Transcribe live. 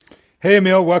Hey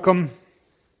Emil, welcome.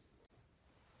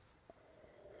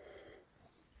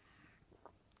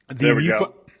 The There we mute.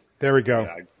 go. There we go.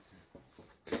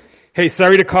 Yeah. Hey,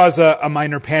 sorry to cause a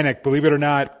minor panic. Believe it or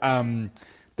not,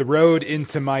 the road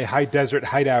into my high desert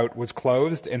hideout was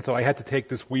closed, and so I had to take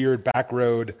this weird back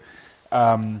road,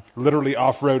 literally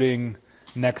off-roading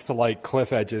next to like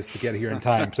cliff edges to get here in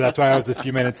time. So that's why I was a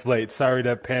few minutes late. Sorry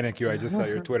to panic you. I just saw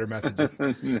your Twitter messages.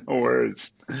 No worries.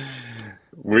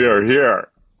 We are here.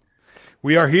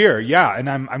 We are here, yeah, and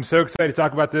I'm so excited to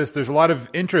talk about this. There's a lot of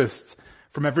interest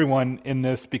from everyone in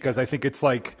this because I think it's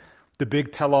like the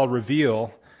big tell-all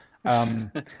reveal.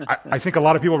 Um, I think a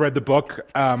lot of people read the book.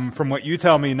 From what you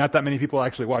tell me, not that many people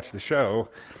actually watched the show,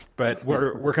 but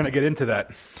we're going to get into that.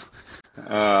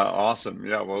 Awesome.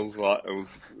 Yeah. Well, it was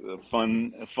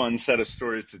a fun set of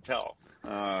stories to tell.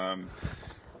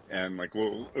 And like,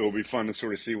 it'll be fun to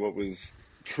sort of see what was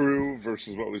true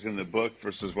versus what was in the book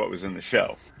versus what was in the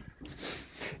show.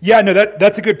 Yeah, no,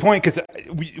 that's a good point because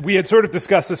we had sort of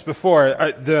discussed this before.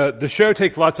 The show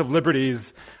takes lots of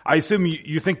liberties. I assume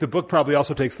you think the book probably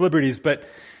also takes liberties, but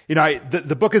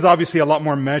the book is obviously a lot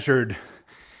more measured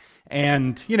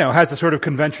and has a sort of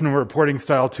conventional reporting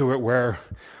style to it where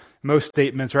most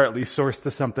statements are at least sourced to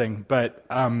something. But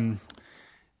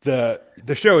the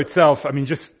show itself, I mean,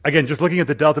 just looking at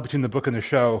the delta between the book and the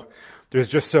show, there's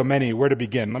just so many. Where to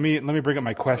begin? Let me bring up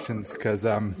my questions because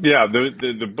Yeah,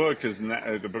 the book is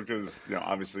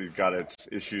obviously got its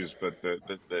issues, but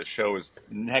the show is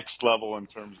next level in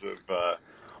terms of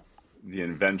the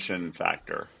invention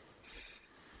factor.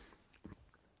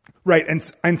 right,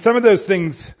 and some of those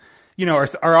things,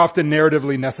 are often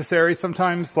narratively necessary.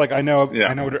 Sometimes, like Yeah. I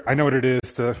know what it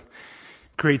is to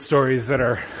create stories that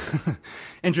are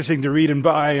interesting to read and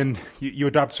buy, and you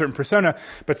adopt a certain persona.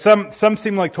 But some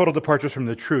seem like total departures from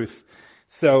the truth.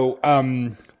 So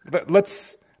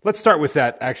let's start with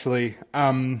that actually.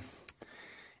 And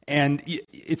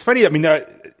it's funny. I mean,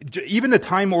 even the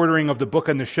time ordering of the book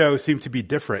and the show seem to be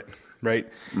different, right?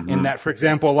 In Hmm. that, for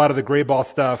example, a lot of the gray ball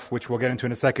stuff, which we'll get into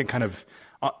in a second, kind of,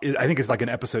 I think is like in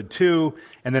episode two,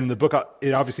 and then in the book,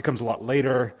 it obviously comes a lot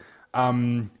later.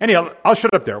 Anyhow, I'll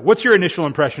shut up there. What's your initial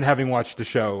impression having watched the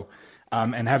show,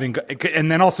 and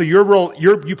then also your role?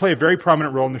 You play a very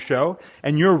prominent role in the show,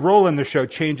 and your role in the show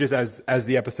changes as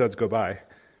the episodes go by.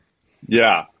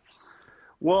 Yeah.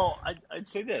 Well, I'd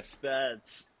say this, that,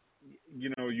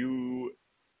 you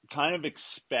kind of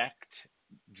expect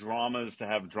dramas to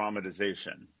have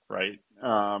dramatization, right?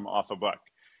 Off a book.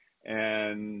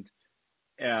 And,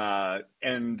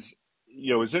 and,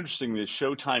 it's interesting that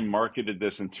Showtime marketed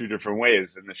this in two different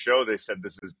ways. In the show, they said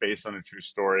this is based on a true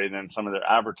story. And then some of their to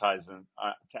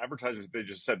advertisers, they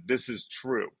just said this is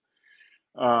true.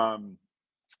 Um,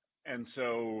 and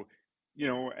so,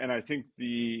 and I think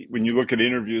when you look at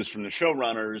interviews from the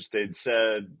showrunners, they'd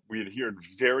said we adhered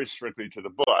very strictly to the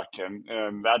book,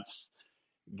 and that's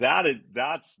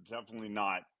definitely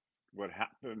not what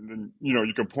happened. And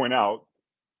you could point out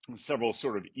several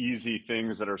sort of easy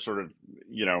things that are sort of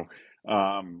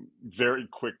very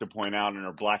quick to point out and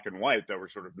are black and white that were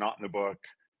sort of not in the book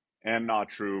and not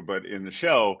true, but in the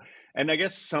show. And I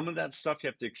guess some of that stuff you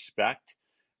have to expect,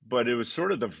 but it was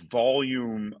sort of the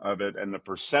volume of it and the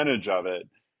percentage of it,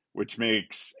 which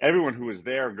makes everyone who was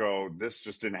there go, this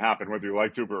just didn't happen, whether you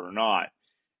liked Uber or not.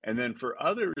 And then for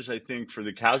others, I think for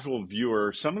the casual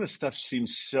viewer, some of the stuff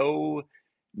seems so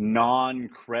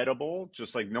non-credible,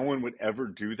 just like no one would ever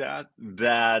do that,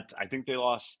 that I think they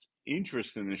lost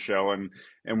interest in the show.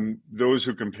 And those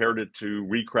who compared it to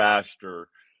We Crashed or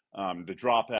The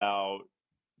Dropout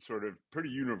sort of pretty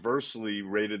universally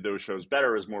rated those shows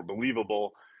better as more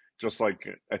believable, just like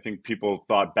I think people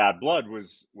thought Bad Blood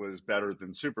was better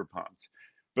than Super Pumped.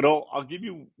 But I'll give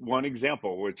you one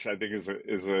example, which I think is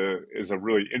a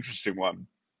really interesting one.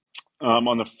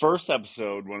 On the first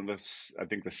episode, I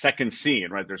think the second scene,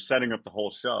 right? They're setting up the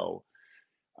whole show.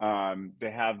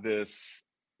 They have this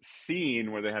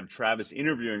scene where they have Travis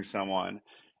interviewing someone,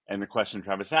 and the question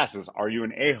Travis asks is, "Are you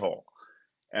an a-hole?"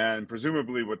 And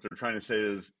presumably, what they're trying to say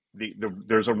is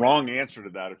there's a wrong answer to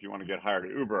that if you want to get hired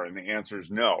at Uber, and the answer is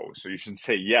no. So you should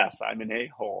say yes, I'm an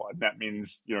a-hole, and that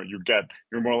means you're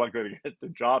more likely to get the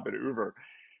job at Uber,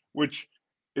 which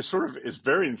is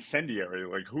very incendiary.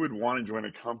 Like, who would want to join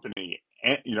a company,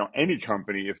 any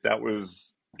company, if that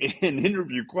was an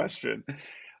interview question?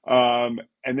 And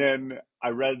then I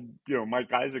read,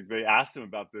 Mike Isaac, they asked him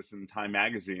about this in Time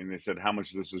Magazine. They said, how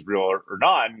much of this is real or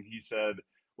not? And he said,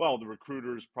 well, the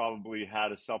recruiters probably had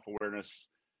enough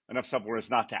self-awareness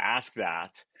not to ask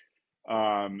that.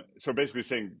 So basically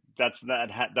saying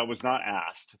that was not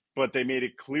asked, but they made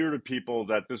it clear to people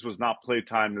that this was not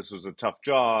playtime. This was a tough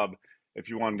job. if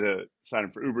you wanted to sign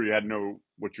up for Uber, you had to know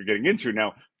what you're getting into.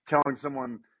 Now, telling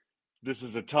someone this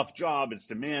is a tough job, it's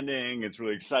demanding, it's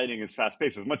really exciting, it's fast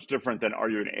paced, is much different than are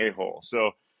you an a-hole.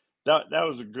 So that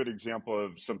was a good example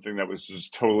of something that was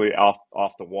just totally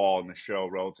off the wall in the show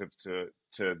relative to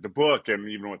the book and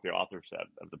even what the author said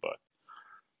of the book.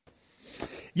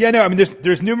 Yeah, no, I mean,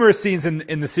 there's numerous scenes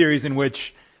in the series in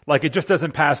which like it just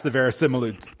doesn't pass the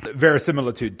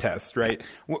verisimilitude test, right?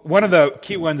 One of the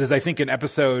key ones is I think in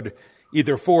episode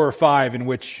either 4 or 5 in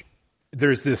which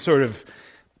there's this sort of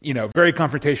very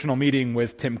confrontational meeting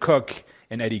with Tim Cook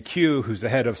and Eddie Q, who's the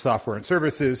head of software and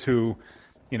services, who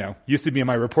used to be in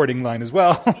my reporting line as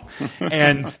well.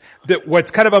 And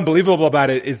what's kind of unbelievable about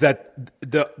it is that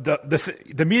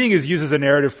the meeting is used as a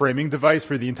narrative framing device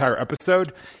for the entire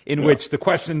episode, in which the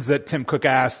questions that Tim Cook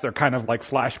asked are kind of like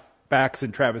flashbacks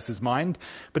in Travis's mind.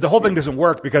 But the whole thing doesn't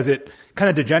work because it kind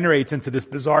of degenerates into this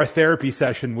bizarre therapy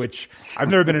session, which I've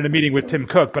never been in a meeting with Tim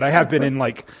Cook, but I have been in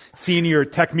like senior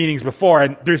tech meetings before.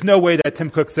 And there's no way that Tim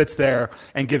Cook sits there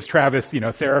and gives Travis,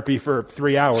 therapy for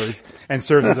 3 hours and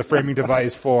serves as a framing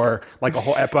device for like a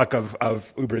whole epoch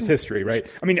of Uber's history, right?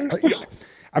 I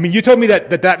mean, you told me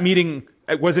that meeting,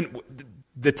 it wasn't,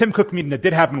 the Tim Cook meeting that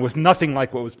did happen was nothing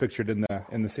like what was pictured in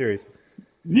the series.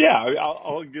 Yeah,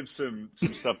 I'll give some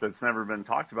stuff that's never been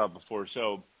talked about before.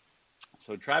 So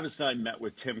Travis and I met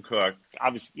with Tim Cook.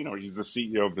 Obviously, he's the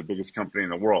CEO of the biggest company in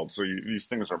the world, so these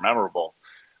things are memorable.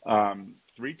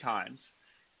 3 times,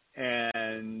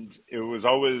 and it was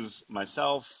always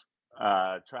myself,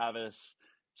 Travis.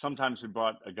 Sometimes we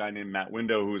brought a guy named Matt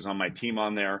Window who was on my team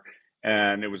on there,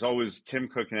 and it was always Tim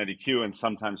Cook and Eddie Q, and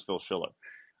sometimes Phil Schiller.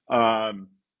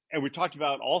 And we talked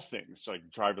about all things like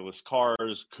driverless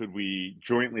cars. Could we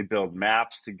jointly build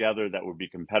maps together that would be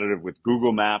competitive with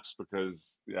Google Maps? Because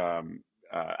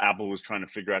Apple was trying to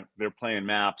figure out, they're playing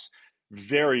maps.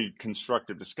 Very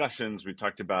constructive discussions. We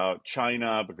talked about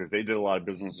China because they did a lot of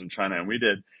business in China and we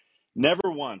did.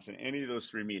 Never once in any of those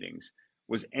 3 meetings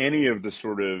was any of the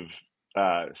sort of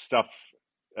stuff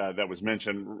that was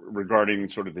mentioned regarding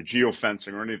sort of the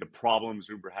geofencing or any of the problems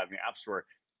Uber had in the App Store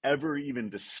ever even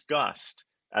discussed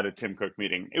at a Tim Cook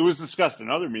meeting. It was discussed in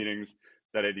other meetings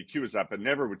that Eddie Q was at, but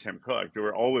never with Tim Cook. There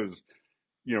were always,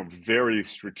 very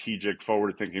strategic,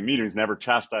 forward-thinking meetings, never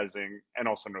chastising, and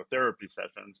also no therapy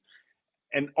sessions.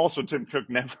 And also Tim Cook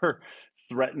never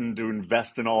threatened to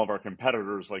invest in all of our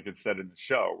competitors like it said in the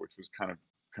show, which was kind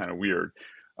of weird.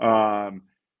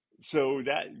 So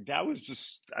that was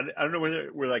just, I don't know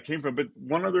where that came from. But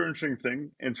one other interesting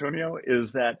thing, Antonio,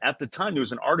 is that at the time there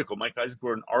was an article, Mike Isaac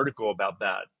wrote an article about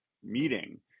that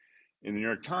meeting in the New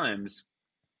York Times,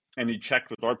 and he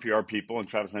checked with our PR people, and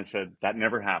Travis and I said that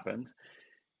never happened.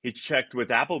 He checked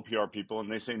with Apple PR people,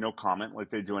 and they say no comment,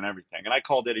 like they do on everything. And I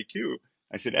called Eddie Q.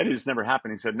 I said, Eddie, this never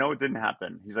happened. He said, no, it didn't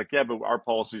happen. He's like, yeah, but our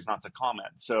policy is not to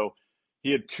comment. So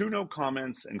he had 2 no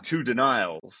comments and 2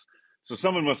 denials. So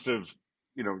someone must have,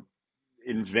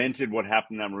 invented what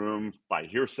happened in that room by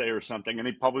hearsay or something, and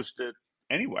he published it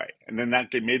anyway. And then that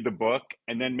made the book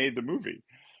and then made the movie.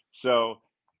 So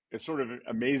it's sort of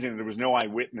amazing there was no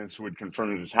eyewitness who would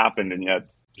confirm that this happened, and yet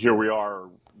here we are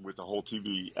with a whole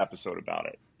TV episode about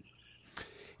it.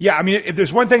 Yeah, I mean, if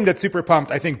there's one thing that's super pumped,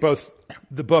 I think both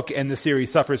the book and the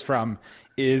series suffers from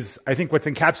is, I think what's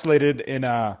encapsulated in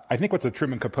what's a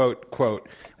Truman Capote quote,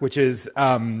 which is,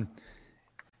 I'm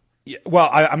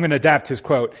going to adapt his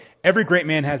quote. Every great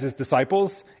man has his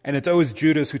disciples, and it's always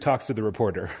Judas who talks to the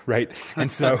reporter, right?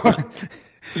 And so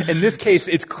in this case,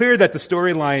 it's clear that the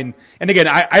storyline, and again,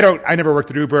 I never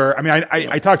worked at Uber. I mean,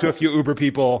 I talked to a few Uber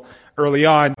people early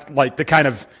on, like to kind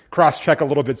of cross-check a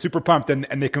little bit, super pumped, and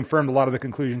they confirmed a lot of the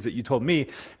conclusions that you told me.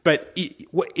 But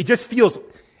it just feels,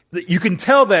 you can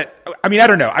tell that, I mean, I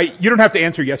don't know. You don't have to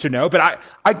answer yes or no, but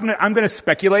I'm going to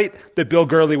speculate that Bill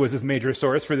Gurley was his major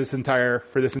source for this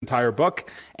entire book,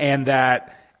 and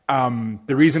that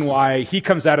the reason why he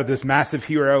comes out of this massive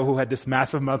hero who had this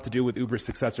massive amount to do with Uber's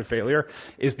success or failure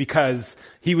is because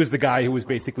he was the guy who was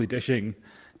basically dishing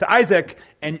to Isaac,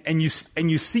 and you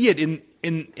see it in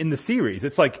the series.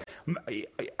 It's like,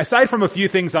 aside from a few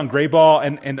things on Greyball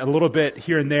and a little bit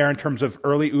here and there in terms of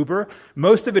early Uber,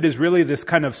 most of it is really this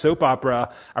kind of soap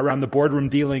opera around the boardroom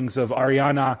dealings of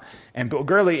Ariana and Bill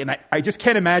Gurley. And I just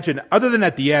can't imagine, other than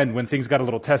at the end when things got a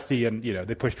little testy and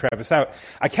they pushed Travis out,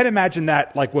 I can't imagine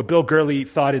that like what Bill Gurley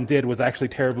thought and did was actually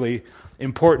terribly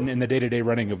important in the day-to-day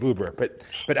running of Uber. But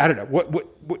I don't know.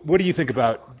 What do you think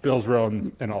about Bill's role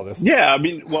in all this? Yeah, I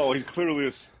mean, well, he clearly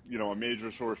is, a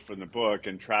major source for the book,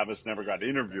 and Travis never got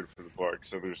interviewed for the book,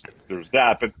 so there's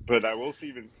that. But I will say,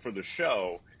 even for the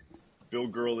show, Bill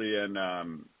Gurley and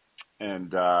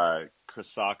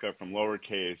Kosaka from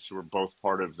Lowercase, who were both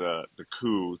part of the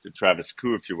coup, the Travis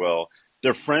coup, if you will.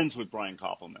 They're friends with Brian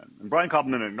Koppelman, and Brian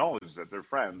Koppelman acknowledges that they're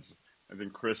friends. I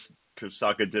think Chris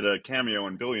Kosaka did a cameo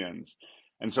in Billions,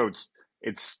 and so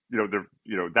it's they're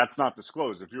that's not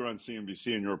disclosed. If you were on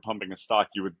CNBC and you were pumping a stock,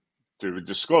 they would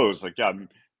disclose like, yeah,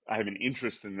 I have an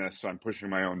interest in this, so I'm pushing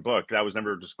my own book. That was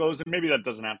never disclosed, and maybe that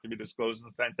doesn't have to be disclosed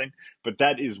in the same thing, but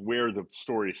that is where the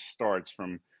story starts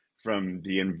from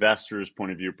the investors'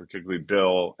 point of view, particularly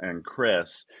Bill and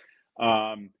Chris.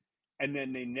 And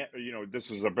then this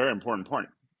was a very important point.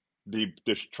 The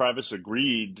Travis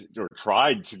agreed or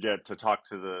tried to get to talk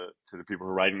to the people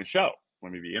who are writing the show.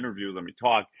 Let me be interviewed. Let me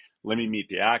talk. Let me meet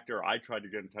the actor. I tried to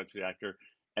get in touch with the actor,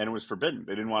 and it was forbidden.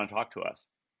 They didn't want to talk to us.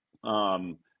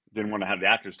 Didn't want to have the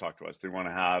actors talk to us. Didn't want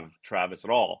to have Travis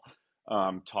at all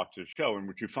talk to the show, and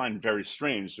which you find very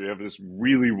strange. So you have this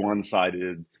really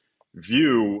one-sided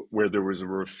view where there was a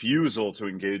refusal to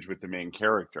engage with the main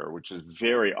character, which is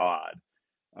very odd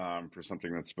for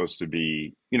something that's supposed to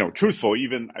be, truthful.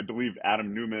 Even I believe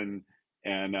Adam Newman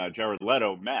and Jared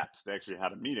Leto met. They actually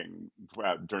had a meeting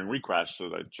during Recrash so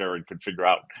that Jared could figure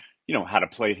out, how to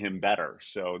play him better.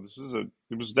 So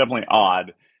it was definitely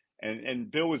odd.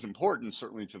 And Bill was important,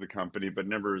 certainly, to the company, but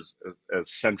never as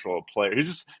central a player. He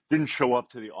just didn't show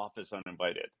up to the office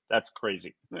uninvited. That's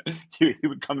crazy. He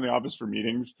would come to the office for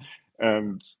meetings,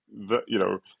 and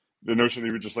the notion that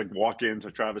he would just like walk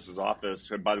into Travis's office.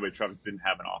 And by the way, Travis didn't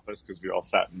have an office because we all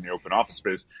sat in the open office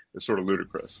space. Is sort of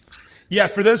ludicrous. Yeah,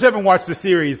 for those who haven't watched the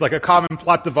series, like a common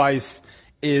plot device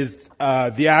is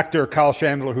the actor Kyle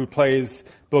Chandler who plays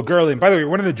Bill Gurley. And by the way,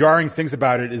 one of the jarring things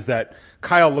about it is that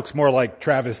Kyle looks more like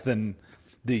Travis than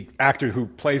the actor who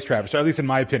plays Travis, or at least in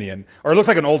my opinion. Or it looks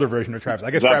like an older version of Travis.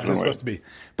 I guess Definitely. Travis is supposed to be.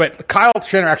 But Kyle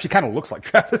Chandler actually kind of looks like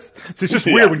Travis. So it's just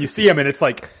weird when you see him and it's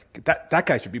like, that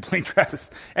guy should be playing Travis.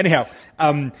 Anyhow,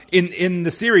 in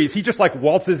the series, he just like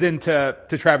waltzes into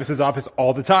Travis's office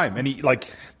all the time. And he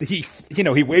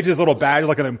waves his little badge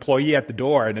like an employee at the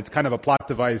door, and it's kind of a plot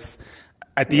device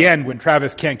at the end when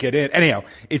Travis can't get in. Anyhow,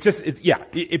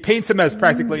 it paints him as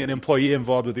practically an employee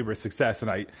involved with Uber's success,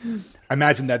 and I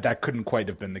imagine that couldn't quite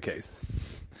have been the case.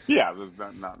 Yeah,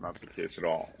 that's not the case at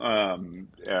all.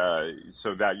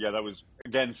 So that was,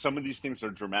 again, some of these things are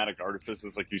dramatic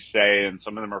artifices, like you say, and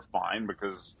some of them are fine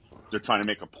because they're trying to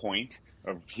make a point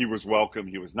of he was welcome,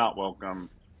 he was not welcome.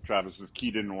 Travis's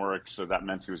key didn't work, so that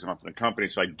meant he was enough in the company.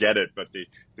 So I get it, but the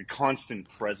constant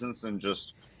presence and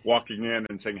just walking in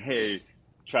and saying, "Hey,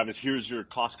 Travis, here's your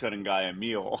cost-cutting guy,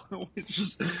 Emil," which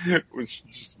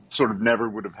just sort of never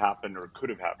would have happened or could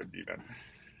have happened even.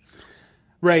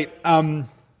 Right.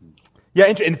 Yeah,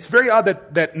 and it's very odd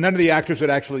that none of the actors would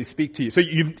actually speak to you. So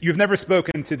you've never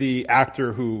spoken to the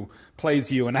actor who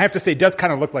plays you, and I have to say, it does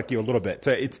kind of look like you a little bit.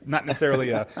 So it's not necessarily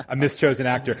a mischosen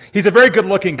actor. He's a very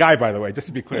good-looking guy, by the way. Just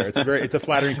to be clear, it's a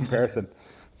flattering comparison.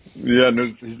 Yeah, no,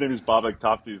 his name is Babak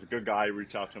Topti. He's a good guy. I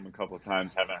reached out to him a couple of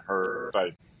times, haven't heard,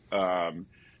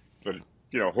 but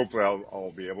hopefully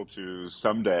I'll be able to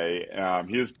someday.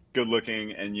 He is good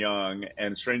looking and young,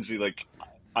 and strangely, like,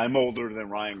 I'm older than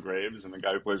Ryan Graves, and the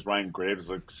guy who plays Ryan Graves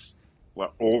looks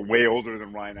way older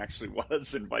than Ryan actually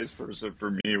was, and vice versa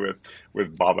for me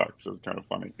with Babak. So it's kind of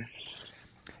funny.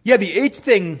 Yeah, the age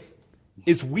thing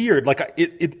is weird. Like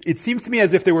it seems to me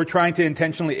as if they were trying to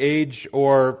intentionally age,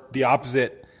 or the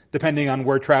opposite, depending on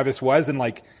where Travis was. And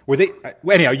like, were they?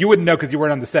 Well, anyhow, you wouldn't know because you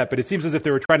weren't on the set. But it seems as if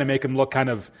they were trying to make him look kind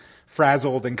of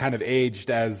frazzled and kind of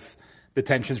aged as the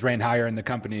tensions ran higher in the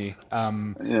company.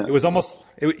 It was almost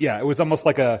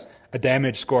like a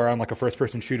damage score on like a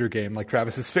first-person shooter game. Like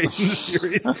Travis's face in the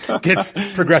series gets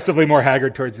progressively more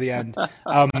haggard towards the end.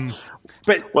 I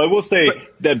will say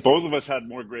that both of us had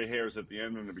more gray hairs at the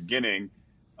end than the beginning.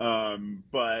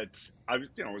 But I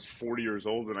was 40 years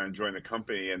old when I joined the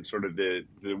company, and sort of the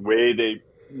way they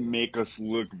make us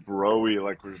look broy,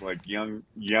 like we're like young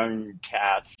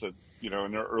cats that,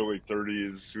 in their early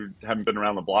 30s who haven't been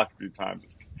around the block a few times,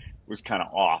 was kind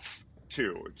of off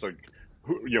too. It's like,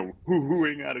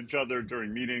 hoo-hooing at each other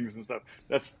during meetings and stuff.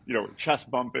 That's,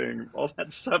 chest bumping, all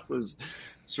that stuff was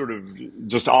sort of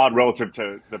just odd relative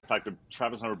to the fact that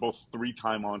Travis and I were both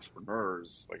 3-time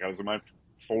entrepreneurs. Like, I was in my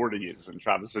 40s, and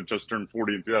Travis had just turned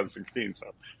 40 in 2016. So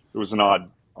it was an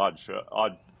odd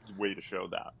way to show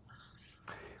that.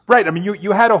 Right. I mean,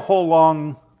 you had a whole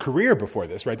long career before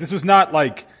this, right? This was not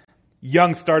like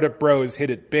young startup bros hit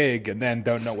it big and then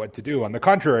don't know what to do. On the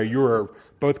contrary, you were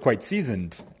both quite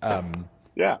seasoned.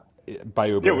 By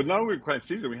Uber. Yeah, well, not only quite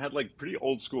seasoned, we had like pretty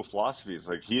old school philosophies.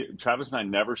 Like Travis and I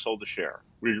never sold a share.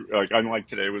 Unlike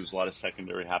today, where there's a lot of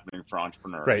secondary happening for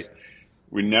entrepreneurs. Right.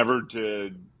 We never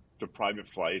did the private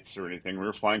flights or anything. We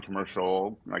were flying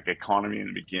commercial, like economy in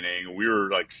the beginning. We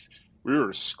were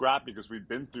scrappy because we'd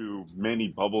been through many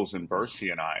bubbles and bursts, he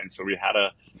and I, and so we had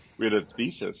a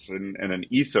thesis and an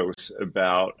ethos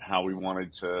about how we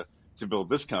wanted to build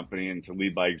this company and to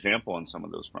lead by example on some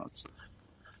of those fronts.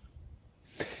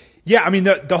 Yeah, I mean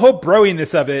the whole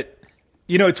broiness of it,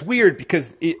 it's weird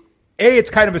because it's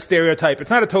kind of a stereotype.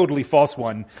 It's not a totally false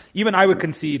one. Even I would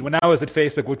concede when I was at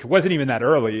Facebook, which wasn't even that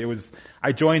early.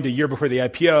 I joined a year before the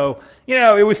IPO.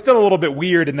 It was still a little bit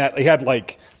weird in that they had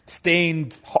like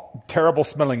stained, terrible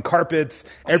smelling carpets.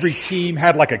 Every team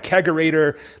had like a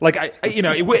kegerator. Like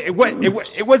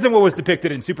it wasn't what was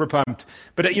depicted in Super Pumped,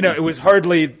 but it was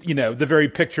hardly the very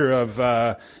picture of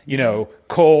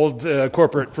cold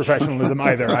corporate professionalism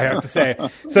either. I have to say.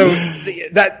 So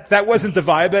that wasn't the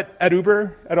vibe at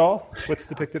Uber at all. What's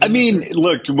depicted? I mean,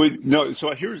 look, no.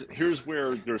 So here's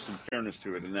where there's some fairness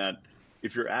to it, in that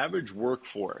if your average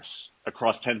workforce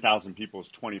across 10,000 people is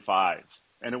 25.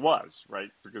 And it was, right?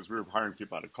 Because we were hiring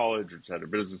people out of college or just out of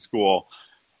business school.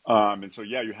 And so,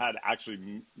 yeah, you had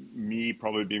actually me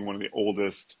probably being one of the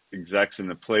oldest execs in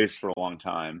the place for a long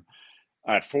time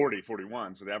at 40,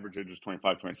 41. So the average age is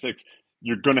 25, 26.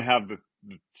 You're going to have the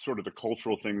sort of the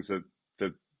cultural things that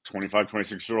 25,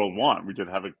 26-year-old want. We did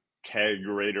have a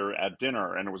kegerator at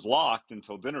dinner, and it was locked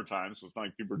until dinner time. So it's not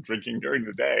like people were drinking during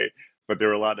the day, but they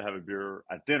were allowed to have a beer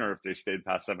at dinner if they stayed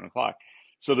past 7 o'clock.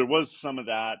 So there was some of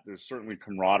that. There's certainly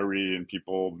camaraderie, and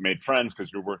people made friends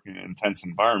because you're working in an intense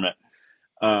environment.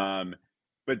 But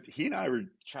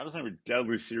Travis and I were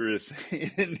deadly serious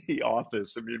in the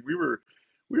office. I mean, we were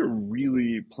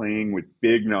really playing with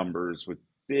big numbers, with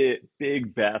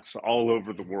big bets all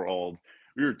over the world.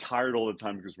 We were tired all the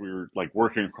time because we were like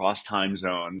working across time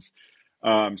zones.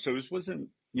 So this wasn't,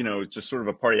 just sort of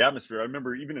a party atmosphere. I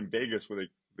remember even in Vegas where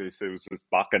they say it was this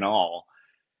bacchanal.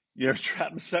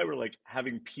 Travis and I were like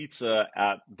having pizza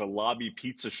at the lobby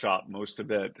pizza shop most of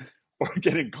it, or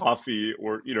getting coffee,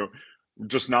 or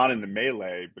just not in the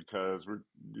melee because we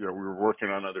were working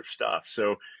on other stuff.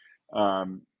 So,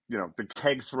 the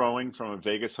keg throwing from a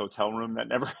Vegas hotel room, that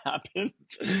never happened,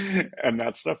 and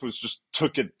that stuff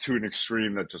took it to an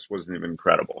extreme that just wasn't even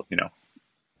credible.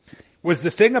 Was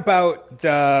the thing about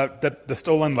the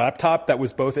stolen laptop that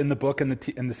was both in the book and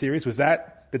the series, did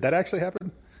that actually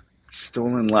happen?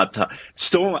 Stolen laptop.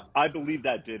 Stolen. I believe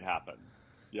that did happen.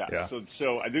 Yeah.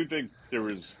 So I do think there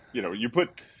was, you put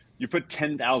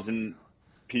 10,000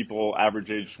 people,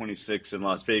 average age 26, in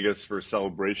Las Vegas for a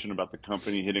celebration about the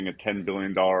company hitting a $10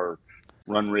 billion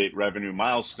run rate revenue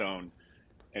milestone.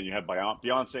 And you have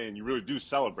Beyonce, and you really do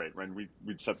celebrate. When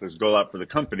we'd set this goal out for the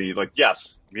company, like,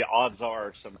 yes, the odds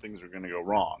are some things are going to go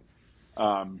wrong.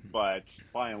 But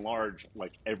by and large,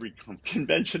 like every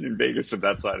convention in Vegas of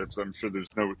that side, so I'm sure there's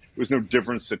no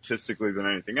difference statistically than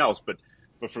anything else. But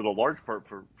for the large part,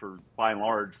 for by and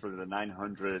large, for the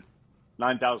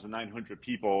 9,900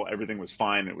 people, everything was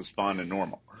fine. It was fun and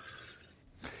normal.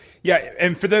 Yeah,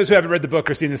 and for those who haven't read the book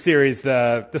or seen the series,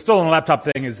 the stolen laptop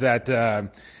thing is that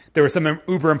there was some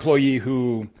Uber employee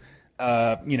who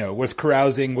was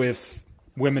carousing with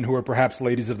women who are perhaps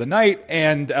ladies of the night,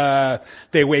 and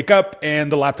they wake up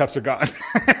and the laptops are gone.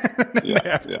 They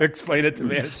have to explain it to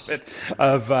management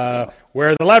of where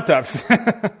are the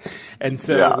laptops, and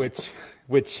so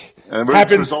which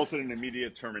happens, resulted in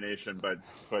immediate termination. But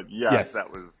yes,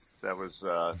 that was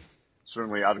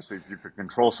certainly, obviously, if you could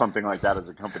control something like that as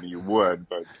a company, you would.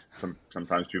 But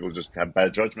sometimes people just have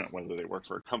bad judgment whether they work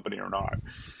for a company or not.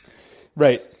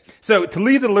 Right. So to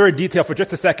leave the lurid detail for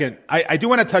just a second, I do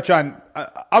want to touch on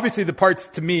obviously the parts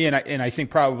to me, and I think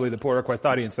probably the pull request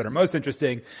audience that are most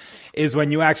interesting is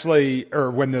when you actually, or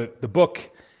when the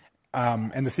book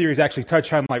and the series actually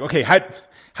touch on, like, okay,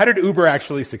 how did Uber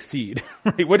actually succeed?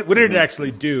 Right? What did it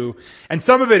actually do? And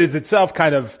some of it is itself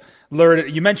kind of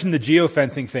lurid. You mentioned the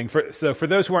geofencing thing. So for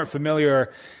those who aren't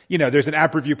familiar, there's an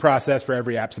app review process for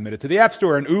every app submitted to the App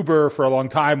Store. And Uber, for a long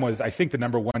time, was, I think, the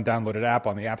number one downloaded app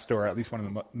on the App Store, at least one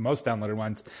of the most downloaded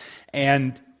ones.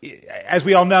 And as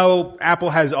we all know, Apple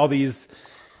has all these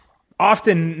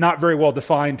often not very well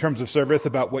defined terms of service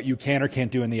about what you can or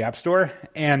can't do in the App Store.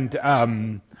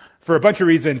 And for a bunch of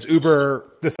reasons, Uber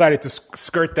decided to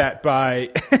skirt that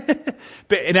by, and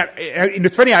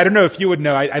it's funny, I don't know if you would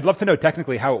know, I'd love to know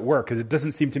technically how it worked, because it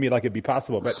doesn't seem to me like it'd be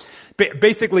possible, but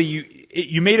basically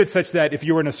you made it such that if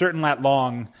you were in a certain lat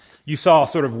long, you saw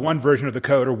sort of one version of the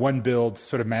code or one build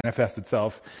sort of manifest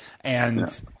itself,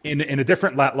 and in a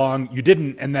different lat long, you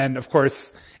didn't. And then, of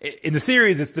course, in the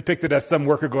series, it's depicted as some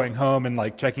worker going home and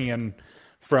like checking in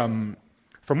from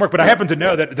from work. But I happen to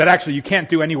know that actually you can't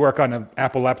do any work on an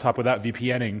Apple laptop without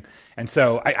VPNing. And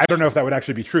so I don't know if that would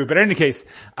actually be true. But in any case,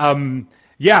 what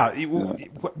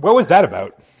was that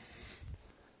about?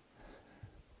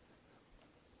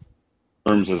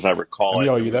 Terms as I recall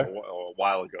Emil, it, are you there? a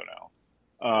while ago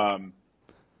now.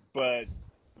 But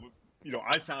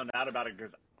I found out about it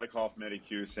because I called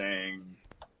Medicue saying,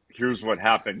 "Here's what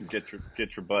happened. Get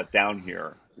your butt down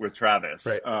here with Travis."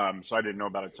 Right. So I didn't know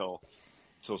about it till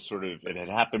sort of it had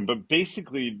happened. But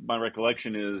basically, my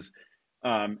recollection is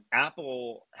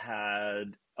Apple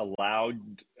had allowed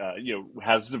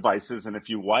has devices, and if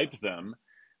you wipe them,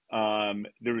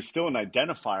 there was still an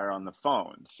identifier on the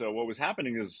phone. So what was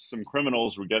happening is some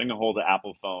criminals were getting a hold of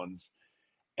Apple phones,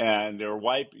 and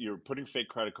you're putting fake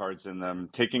credit cards in them,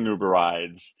 taking Uber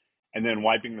rides, and then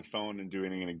wiping the phone and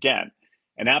doing it again.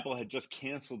 And Apple had just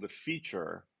canceled the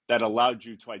feature that allowed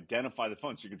you to identify the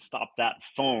phone, so you could stop that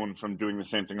phone from doing the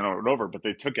same thing over and over, but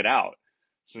they took it out.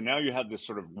 So now you have this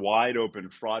sort of wide open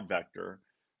fraud vector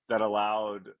that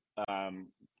allowed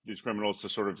these criminals to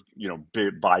sort of,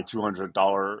 buy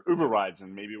 $200 Uber rides,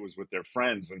 and maybe it was with their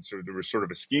friends, and so there was sort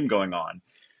of a scheme going on.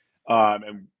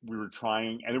 And we were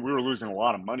trying, and we were losing a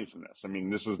lot of money from this. I mean,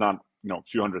 this was not, a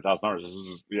few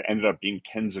 $100,000. It ended up being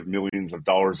tens of millions of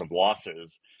dollars of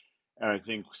losses. And I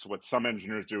think what some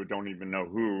engineers do, don't even know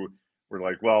who, were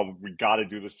like, well, we got to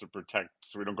do this to protect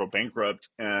so we don't go bankrupt.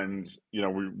 And,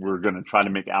 we're going to try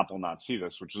to make Apple not see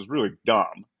this, which is really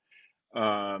dumb.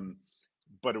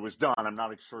 But it was done. I'm not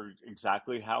sure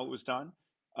exactly how it was done.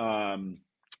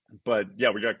 But yeah,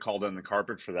 we got called on the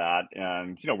carpet for that.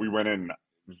 And, we went in,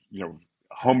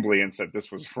 humbly and said,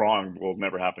 this was wrong. Will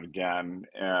never happen again.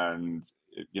 And,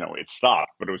 it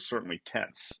stopped, but it was certainly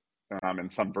tense.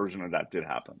 And some version of that did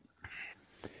happen.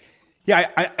 Yeah,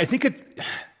 I think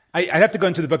I'd have to go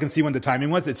into the book and see when the timing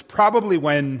was. It's probably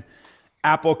when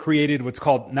Apple created what's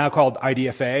now called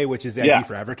IDFA, which is the ID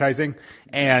for advertising.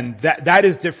 And that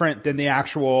is different than the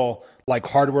actual like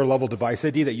hardware level device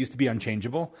ID that used to be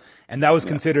unchangeable. And that was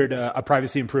considered a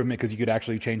privacy improvement because you could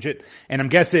actually change it. And I'm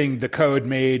guessing the code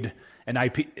made an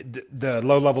the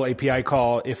low level API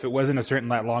call if it wasn't a certain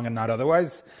lat long and not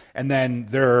otherwise. And then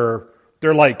they're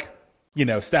like,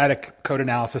 static code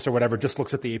analysis or whatever just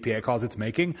looks at the API calls it's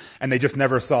making, and they just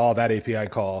never saw that API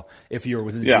call if you were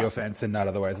within the geofence and not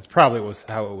otherwise. It's probably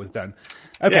how it was done.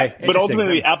 Okay, but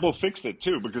ultimately Apple fixed it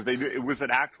too because they knew it was an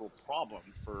actual problem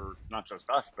for not just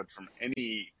us, but from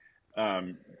any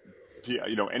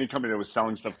any company that was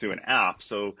selling stuff to an app.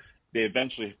 So they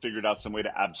eventually figured out some way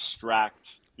to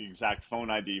abstract the exact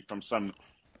phone ID from some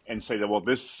and say that, well,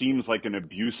 this seems like an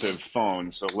abusive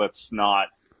phone, so let's not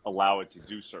allow it to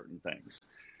do certain things.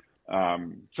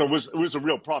 So it was a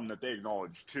real problem that they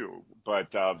acknowledged too. But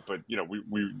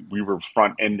we were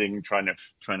front ending trying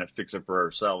to fix it for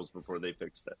ourselves before they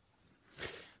fixed it.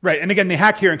 Right, and again, the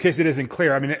hack here, in case it isn't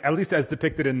clear, I mean, at least as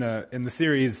depicted in the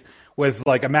series, was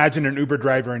like imagine an Uber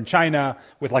driver in China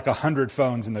with like 100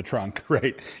 phones in the trunk,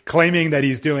 right, claiming that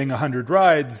he's doing 100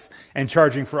 rides and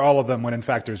charging for all of them when in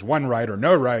fact there's one ride or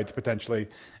no rides potentially.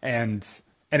 And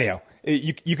anyhow,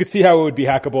 you could see how it would be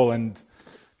hackable, and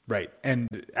right. And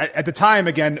at the time,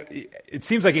 again, it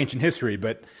seems like ancient history,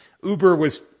 but Uber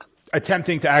was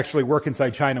attempting to actually work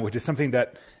inside China, which is something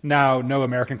that now no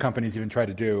American companies even try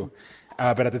to do.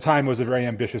 But at the time, it was a very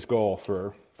ambitious goal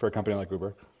for a company like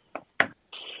Uber.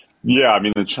 Yeah, I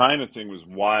mean, the China thing was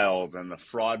wild, and the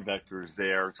fraud vectors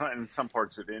there in some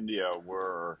parts of India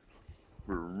were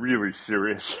really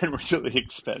serious and really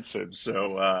expensive.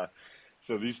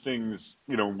 So these things,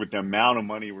 with the amount of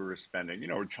money we were spending,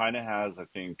 China has, I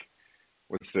think,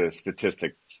 what's the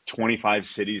statistic? 25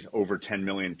 cities over 10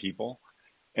 million people.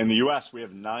 In the U.S., we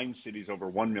have 9 cities over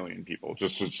 1 million people.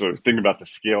 Just to sort of think about the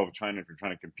scale of China if you're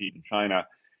trying to compete in China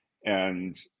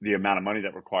and the amount of money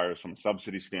that requires from a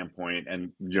subsidy standpoint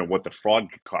and, what the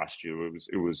fraud could cost you.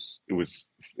 It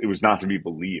was not to be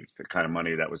believed, the kind of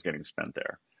money that was getting spent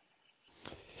there.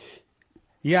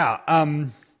 Yeah.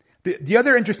 The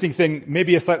other interesting thing,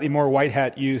 maybe a slightly more white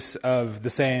hat use of the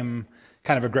same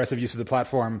kind of aggressive use of the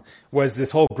platform, was this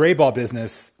whole gray ball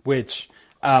business, which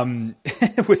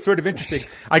was sort of interesting.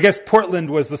 I guess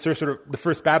Portland was the sort of the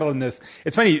first battle in this.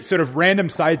 It's funny, sort of random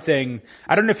side thing.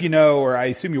 I don't know if you know, or I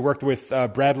assume you worked with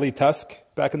Bradley Tusk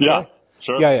back in the day.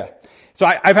 Sure. Yeah. So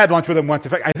I've had lunch with him once.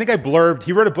 In fact, I think I blurbed.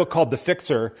 He wrote a book called The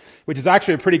Fixer, which is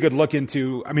actually a pretty good look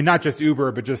into, I mean, not just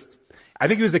Uber, but just, I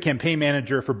think he was the campaign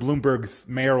manager for Bloomberg's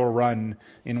mayoral run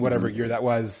in whatever year that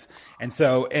was. And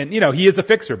so, he is a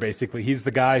fixer, basically. He's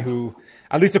the guy who,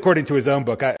 at least according to his own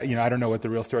book, I don't know what the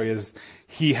real story is.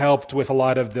 He helped with a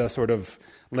lot of the sort of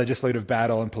legislative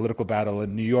battle and political battle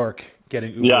in New York,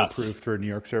 getting Uber approved for New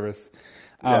York service.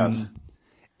 Yes.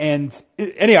 And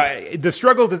anyway, the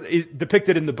struggle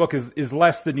depicted in the book is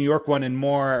less the New York one and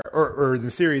more, or the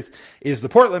series is the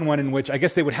Portland one, in which I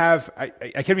guess they would have. I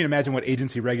can't even imagine what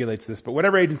agency regulates this, but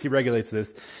whatever agency regulates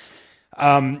this,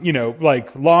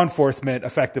 like law enforcement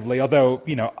effectively, although,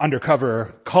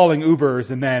 undercover, calling Ubers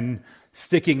and then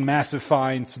sticking massive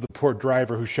fines to the poor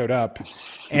driver who showed up.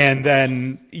 And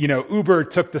then, Uber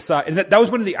took the side. And that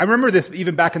was I remember this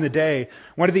even back in the day.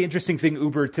 One of the interesting things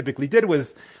Uber typically did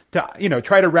was to,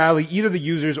 try to rally either the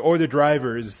users or the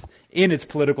drivers in its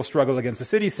political struggle against the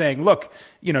city, saying, look,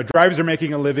 drivers are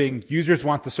making a living, users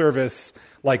want the service,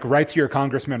 like write to your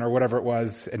congressman or whatever it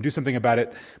was and do something about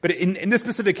it. But in this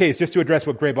specific case, just to address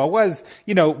what Grayball was,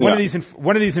 one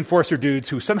of these enforcer dudes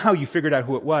who somehow you figured out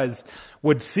who it was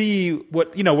would see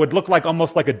what, would look like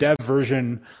almost like a dev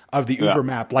version of the Uber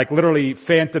map, like literally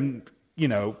phantom,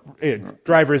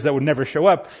 drivers that would never show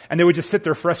up, and they would just sit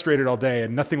there frustrated all day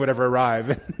and nothing would ever arrive.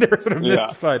 And they were sort of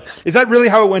mystified. Is that really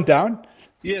how it went down?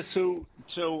 Yeah. So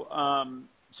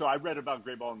I read about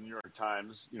Grayball in the New York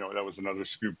Times. That was another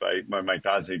scoop by Mike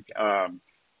Gosig.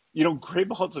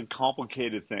 Grayball's a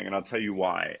complicated thing, and I'll tell you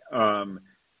why.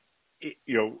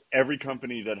 Every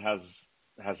company that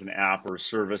has an app or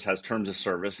service has terms of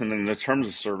service, and in the terms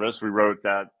of service, we wrote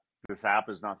that this app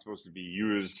is not supposed to be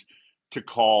used to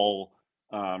call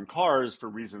cars for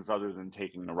reasons other than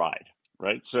taking the ride,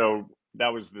 right? So that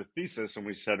was the thesis, and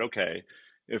we said, okay,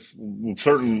 if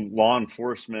certain law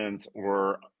enforcement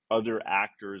or other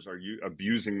actors are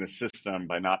abusing the system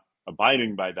by not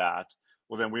abiding by that,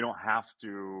 well, then we don't have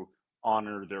to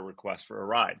honor their request for a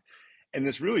ride. And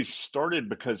this really started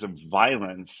because of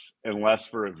violence and less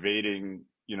for evading,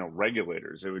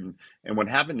 regulators. And what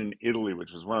happened in Italy,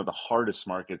 which was one of the hardest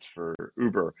markets for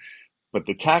Uber, but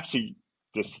the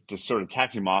sort of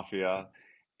taxi mafia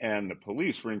and the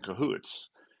police were in cahoots.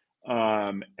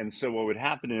 And so what would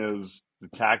happen is the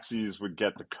taxis would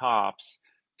get the cops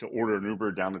to order an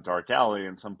Uber down a dark alley,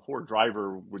 and some poor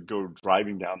driver would go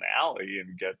driving down the alley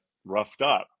and get roughed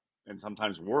up, and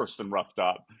sometimes worse than roughed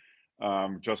up,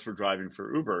 just for driving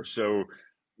for Uber. So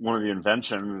one of the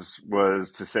inventions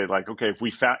was to say, like, okay,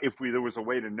 if there was a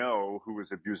way to know who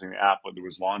was abusing the app, whether it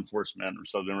was law enforcement or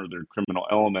some other criminal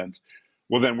element,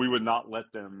 well, then we would not let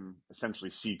them essentially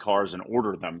see cars and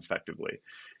order them effectively.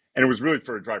 And it was really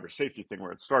for a driver safety thing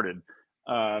where it started.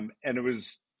 And it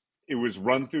was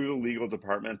run through the legal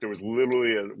department. There was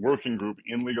literally a working group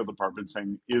in legal department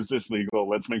saying, is this legal?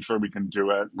 Let's make sure we can do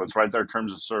it. Let's write our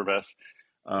terms of service.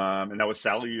 And that was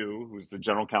Sally Yu, who was the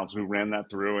general counsel who ran that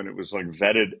through. And it was like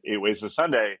vetted 8 ways to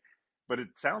Sunday, but it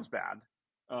sounds bad.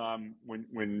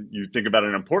 When you think about it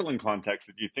in a Portland context,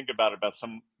 if you think about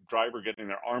some driver getting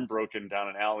their arm broken down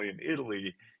an alley in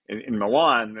Italy, in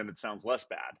Milan, then it sounds less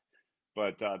bad.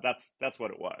 But that's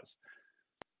what it was.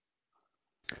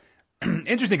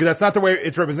 Interesting, because that's not the way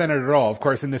it's represented at all. Of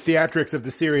course, in the theatrics of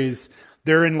the series,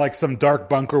 they're in like some dark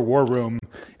bunker war room,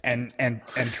 and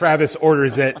Travis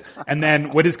orders it, and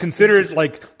then what is considered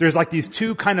like there's like these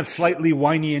two kind of slightly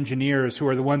whiny engineers who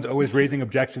are the ones always raising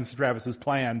objections to Travis's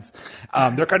plans.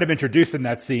 They're kind of introduced in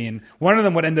that scene. One of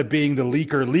them would end up being the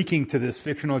leaker leaking to this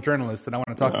fictional journalist that I want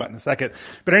to talk about in a second.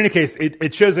 But in any case,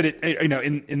 it shows that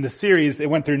in the series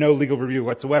it went through no legal review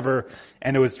whatsoever,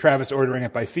 and it was Travis ordering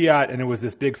it by fiat, and it was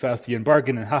this big Faustian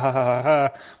bargain, and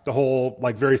the whole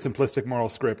like very simplistic moral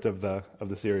script of the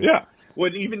series. Yeah.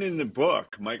 Well, even in the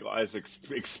book, Michael Isaac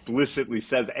explicitly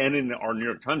says, and in our New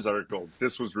York Times article,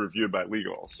 this was reviewed by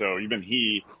legal. So even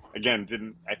he, again,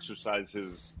 didn't exercise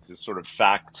his sort of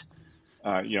fact,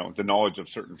 the knowledge of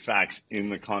certain facts in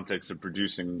the context of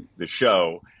producing the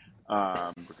show,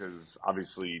 because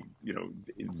obviously,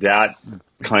 that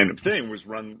kind of thing was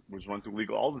run through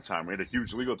legal all the time. We had a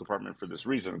huge legal department for this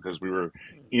reason, because we were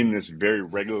in this very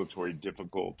regulatory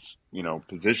difficult,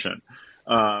 position.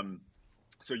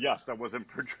 So yes, that wasn't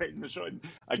portrayed in the show. And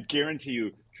I guarantee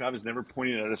you, Travis never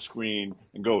pointed at a screen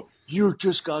and go, "You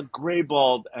just got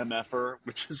grayballed, MFer,"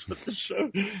 which is what the show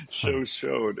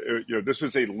showed. This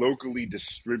was a locally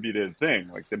distributed thing.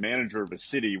 Like the manager of a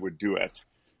city would do it.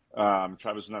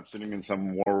 Travis was not sitting in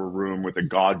some war room with a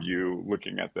god view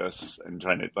looking at this and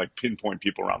trying to like pinpoint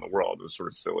people around the world. It was sort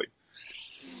of silly.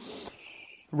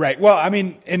 Right. Well, I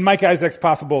mean, in Mike Isaac's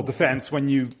possible defense, when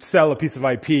you sell a piece of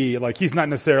IP, like he's not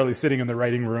necessarily sitting in the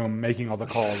writing room making all the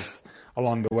calls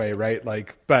along the way, right?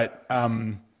 Like, but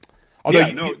although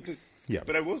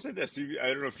but I will say this: I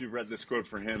don't know if you've read this quote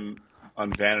from him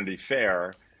on Vanity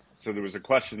Fair. So there was a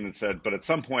question that said, "But at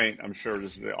some point, I'm sure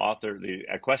this is the author,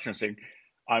 a questioner saying,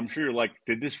 I'm sure you're like,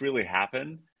 did this really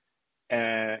happen?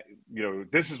 And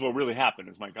this is what really happened."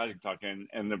 Is Mike Isaac talking,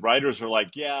 and the writers are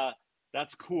like, "Yeah,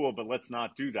 that's cool, but let's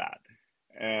not do that."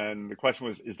 And the question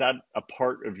was, is that a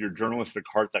part of your journalistic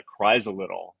heart that cries a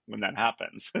little when that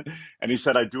happens? And he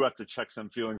said, I do have to check some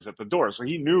feelings at the door. So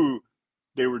he knew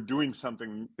they were doing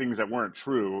things that weren't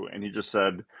true. And he just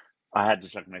said, I had to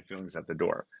check my feelings at the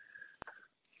door.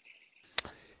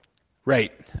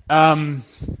 Right.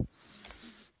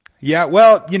 Yeah,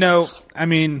 well, I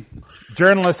mean,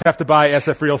 journalists have to buy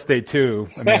SF Real Estate too,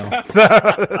 Emil.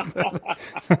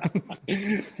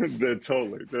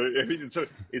 Totally. I mean,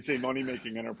 it's a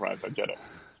money-making enterprise. I get it.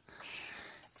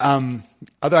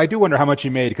 Although I do wonder how much you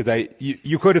made, because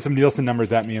you quoted some Nielsen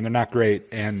numbers at me, and they're not great.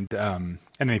 And in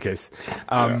any case,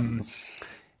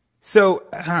 so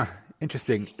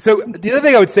interesting. So the other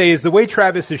thing I would say is the way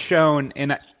Travis is shown,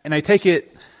 and I take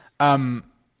it, the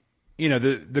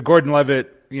Gordon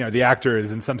Levitt, the actor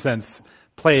is in some sense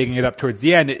playing it up towards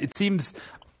the end. It seems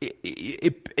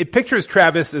it pictures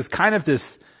Travis as kind of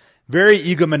this very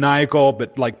egomaniacal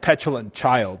but like petulant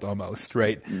child almost,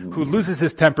 right? Mm-hmm. Who loses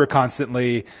his temper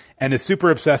constantly and is super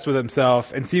obsessed with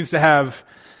himself and seems to have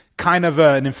kind of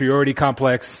an inferiority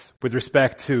complex with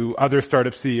respect to other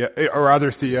startup CEO or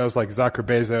other CEOs like Zuck or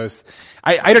Bezos.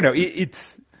 I don't know.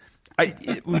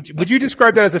 Would you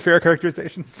describe that as a fair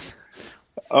characterization?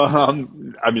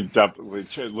 I mean, definitely.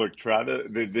 Look, Travis,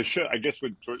 the show, I guess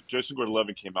what Joseph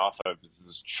Gordon-Levitt came off of is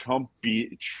this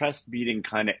chest-beating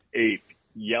kind of ape,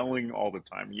 yelling all the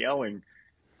time, yelling.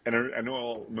 And I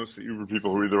know most of the Uber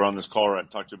people who are either on this call or I've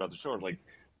talked to about the show are like,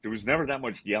 there was never that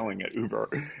much yelling at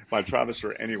Uber by Travis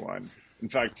or anyone. In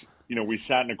fact, we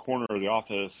sat in a corner of the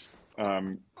office,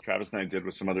 Travis and I did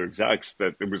with some other execs,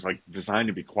 that it was like designed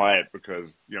to be quiet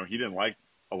because, he didn't like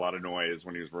a lot of noise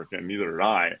when he was working, neither did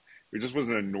I. It just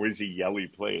wasn't a noisy, yelly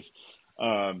place.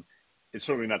 It's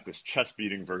certainly not this chest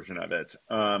beating version of it.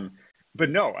 But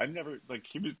no, I've never, like,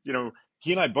 he was,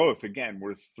 he and I both, again,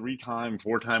 were 3-time,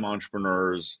 4-time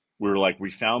entrepreneurs. We were like,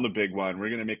 we found the big one. We're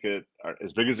going to make it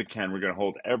as big as it can. We're going to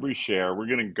hold every share. We're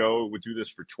going to do this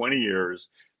for 20 years.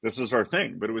 This is our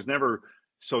thing. But it was never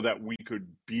so that we could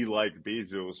be like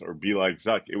Bezos or be like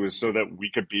Zuck. It was so that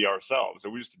we could be ourselves.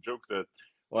 And we used to joke that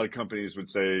a lot of companies would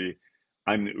say,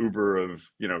 I'm the Uber of,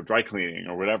 dry cleaning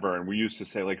or whatever. And we used to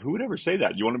say, like, who would ever say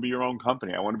that? You want to be your own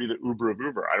company. I want to be the Uber of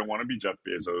Uber. I don't want to be Jeff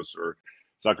Bezos or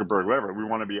Zuckerberg, whatever. We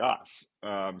want to be us.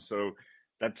 So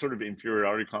that sort of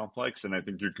inferiority complex, and I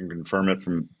think you can confirm it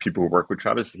from people who work with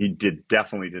Travis, he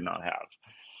definitely did not have.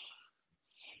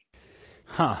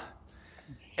 Huh.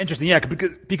 Interesting. Yeah,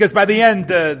 because by the end,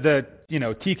 the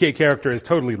TK character is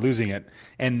totally losing it.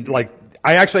 And like,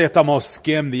 I actually have to almost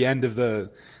skim the end of the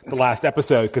last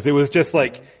episode because it was just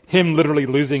like him literally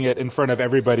losing it in front of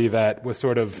everybody that was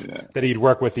sort of that he'd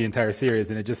worked with the entire series,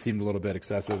 and it just seemed a little bit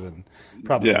excessive and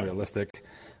probably unrealistic.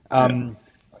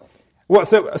 Well,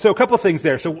 so a couple of things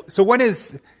there. So one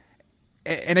is,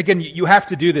 and again, you have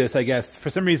to do this, I guess.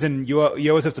 For some reason, you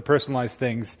always have to personalize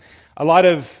things. A lot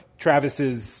of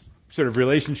Travis's sort of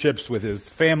relationships with his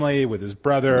family, with his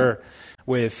brother,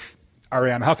 with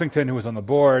Arianna Huffington, who was on the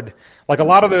board, like a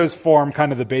lot of those form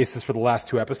kind of the basis for the last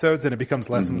 2 episodes, and it becomes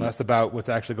less and less about what's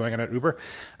actually going on at Uber.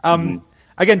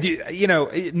 Again,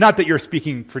 not that you're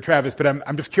speaking for Travis, but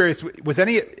I'm just curious, was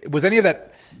any of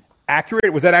that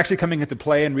accurate? Was that actually coming into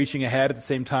play and reaching ahead at the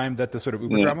same time that the sort of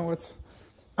Uber drama was?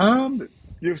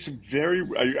 There's some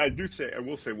I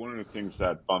will say one of the things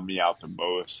that bummed me out the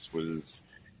most was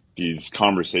these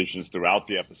conversations throughout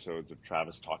the episodes of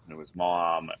Travis talking to his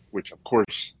mom, which of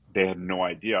course they had no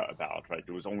idea about, right?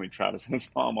 There was only Travis and his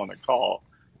mom on the call,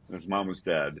 and his mom was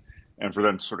dead. And for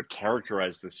them to sort of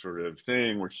characterize this sort of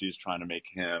thing where she's trying to make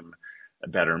him a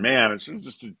better man, it's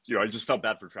just, I just felt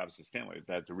bad for Travis's family.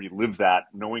 They had to relive that,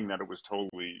 knowing that it was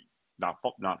totally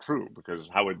not true, because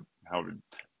how would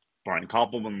Brian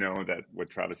Koppelman know that what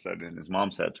Travis said and his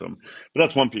mom said to him? But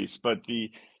that's one piece. But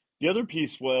the other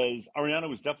piece was Arianna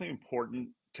was definitely important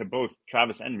to both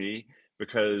Travis and me,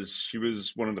 because she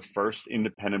was one of the first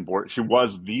independent board. She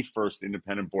was the first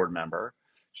independent board member.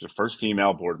 She's the first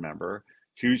female board member.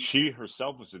 She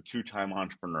herself was a 2-time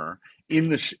entrepreneur. In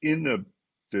the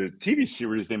TV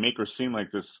series, they make her seem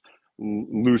like this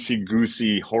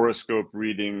loosey-goosey horoscope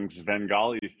readings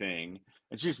Bengali thing,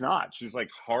 and she's not. She's like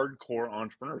hardcore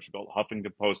entrepreneur. She built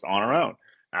Huffington Post on her own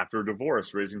after a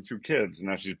divorce, raising 2 kids, and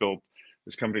now she's built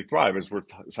this company Thrive. It's worth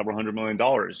several $100 million.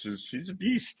 She's a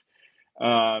beast.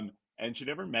 And she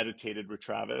never meditated with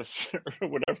Travis or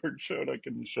whatever showed up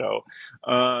in the show.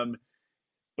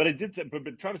 But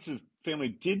Travis's family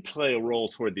did play a role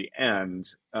toward the end,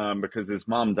 because his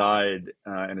mom died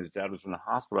and his dad was in the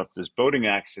hospital after this boating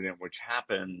accident, which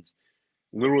happened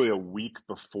literally a week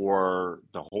before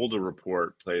the Holder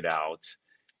report played out,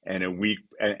 and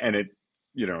it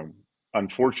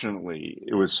unfortunately,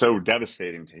 it was so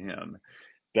devastating to him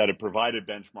that it provided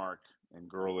Benchmark and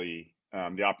Gurley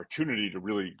the opportunity to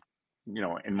really,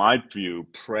 in my view,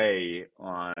 prey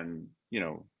on,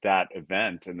 that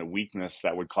event and the weakness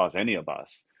that would cause any of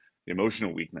us, the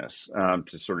emotional weakness,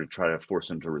 to sort of try to force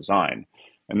him to resign.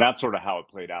 And that's sort of how it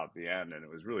played out at the end. And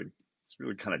it's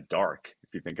really kind of dark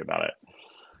if you think about it.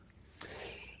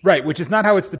 Right, which is not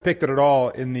how it's depicted at all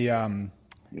in the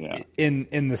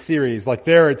in the series. Like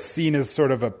there, it's seen as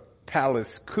sort of a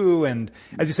palace coup, and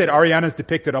as you said, Ariana's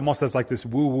depicted almost as like this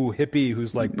woo-woo hippie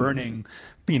who's like burning,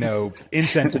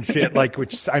 incense and shit, like,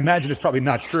 which I imagine is probably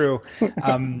not true.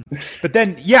 But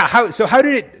then, how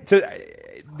did it?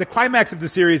 The climax of the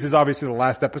series is obviously the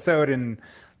last episode and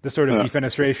the sort of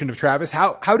defenestration of Travis.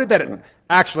 How did that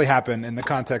actually happen in the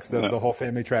context of the whole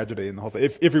family tragedy and the whole thing?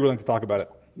 If you're willing to talk about it.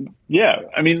 Yeah,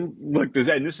 I mean, look,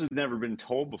 and this has never been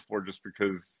told before, just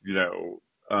because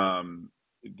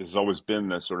there's always been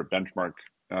this sort of Benchmark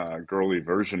girly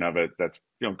version of it that's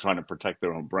trying to protect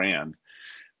their own brand,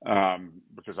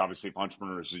 because obviously if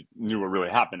entrepreneurs knew what really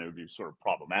happened, it would be sort of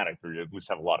problematic, or you'd at least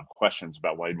have a lot of questions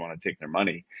about why you'd want to take their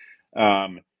money.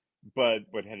 But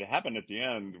what had happened at the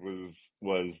end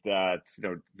was that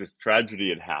this tragedy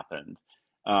had happened.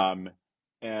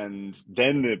 And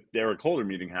then the Eric Holder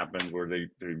meeting happened, where they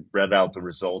read out the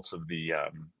results of the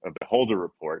Holder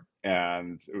report,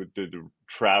 and it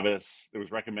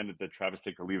was recommended that Travis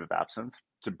take a leave of absence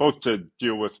to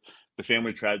deal with the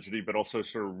family tragedy, but also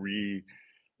sort of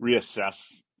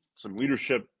reassess some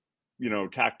leadership,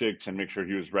 tactics, and make sure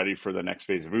he was ready for the next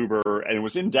phase of Uber. And it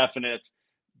was indefinite.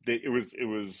 It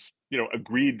was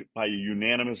agreed by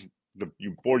the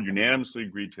board unanimously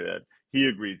agreed to it. He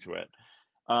agreed to it.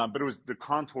 But the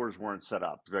contours weren't set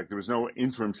up. Like there was no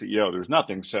interim CEO. There was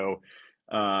nothing. So,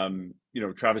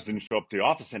 Travis didn't show up to the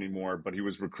office anymore, but he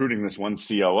was recruiting this one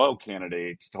COO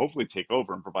candidate to hopefully take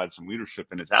over and provide some leadership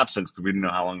in his absence, because we didn't know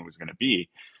how long it was going to be.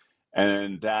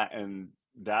 And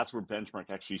that's where Benchmark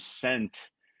actually sent,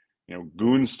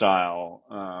 goon style,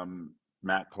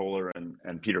 Matt Kohler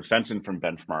and Peter Fenton from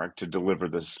Benchmark to deliver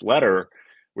this letter,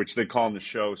 which they call in the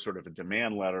show sort of a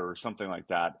demand letter or something like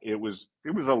that. It was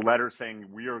a letter saying,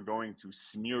 we are going to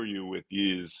smear you with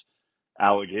these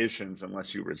allegations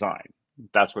unless you resign.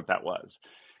 That's what that was.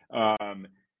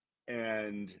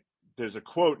 And there's a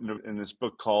quote in this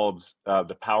book called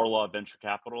The Power Law of Venture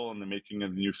Capital and the Making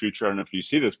of the New Future. I don't know if you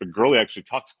see this, but Gurley actually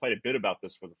talks quite a bit about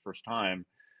this for the first time,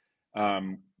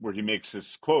 where he makes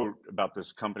this quote about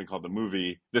this company called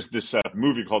movie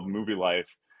called The Movie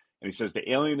Life. And he says,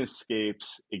 the alien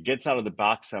escapes, it gets out of the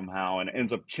box somehow, and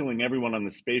ends up killing everyone on the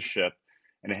spaceship,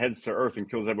 and it heads to Earth and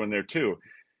kills everyone there too.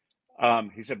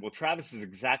 He said, well, Travis is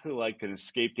exactly like an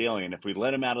escaped alien. If we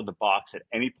let him out of the box at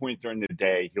any point during the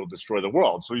day, he'll destroy the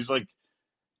world. So he's like,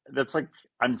 that's like,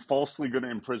 I'm falsely going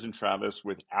to imprison Travis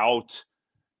without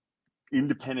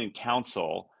independent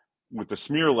counsel with a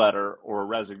smear letter or a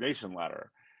resignation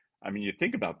letter. I mean, you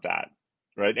think about that.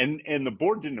 Right. And the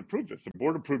board didn't approve this. The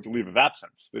board approved a leave of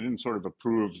absence. They didn't sort of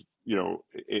approve, a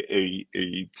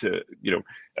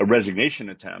resignation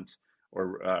attempt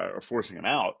or forcing him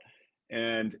out.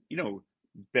 And,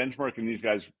 Benchmark and these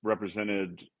guys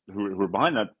represented who were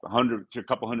behind that a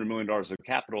couple $100 million of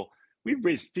capital. We've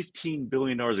raised $15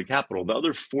 billion of capital. The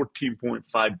other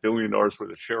 $14.5 billion worth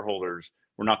of shareholders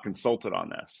were not consulted on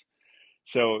this.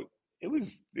 So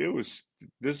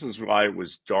this is why it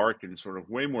was dark and sort of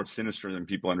way more sinister than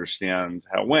people understand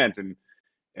how it went.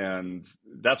 And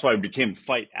that's why it became a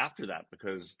fight after that,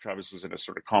 because Travis was in a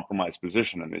sort of compromised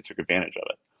position and they took advantage of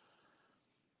it.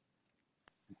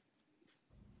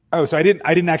 Oh, so I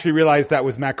didn't actually realize that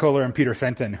was Matt Kohler and Peter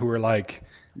Fenton who were like,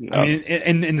 I mean,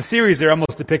 in the series, they're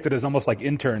almost depicted as almost like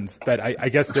interns, but I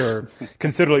guess they're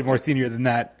considerably more senior than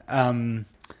that.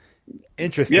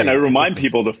 Interesting. Yeah, and I remind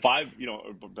people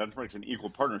Benchmark's an equal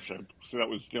partnership. So that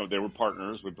was, they were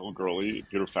partners with Bill Gurley,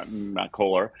 Peter Fenton, Matt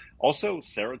Kohler. Also,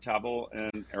 Sarah Tavel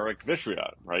and Eric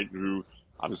Vishria, right, who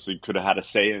obviously could have had a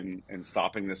say in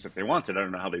stopping this if they wanted. I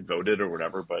don't know how they voted or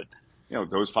whatever, but,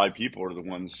 those 5 people are the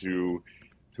ones who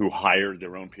hired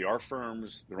their own PR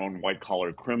firms, their own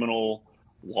white-collar criminal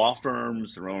law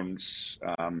firms, their own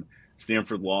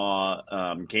Stanford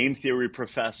Law game theory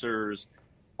professors,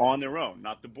 on their own.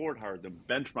 Not the board hired them.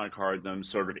 Benchmark hired them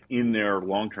sort of in their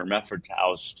long-term effort to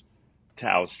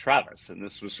oust Travis. And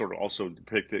this was sort of also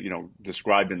depicted,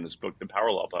 described in this book, the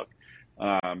Power Law book.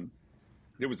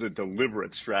 It was a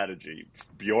deliberate strategy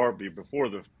before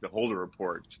the Holder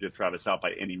report to get Travis out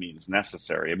by any means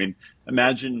necessary. I mean,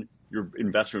 imagine your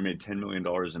investor made $10 million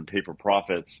in paper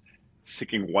profits,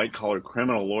 sticking white-collar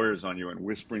criminal lawyers on you and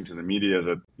whispering to the media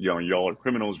that, y'all are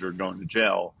criminals, you're going to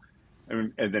jail.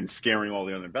 and then scaring all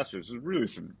the other investors. Is really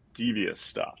some devious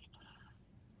stuff.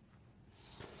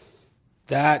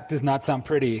 That does not sound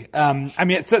pretty. I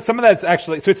mean, some of that's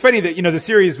actually, so it's funny that, the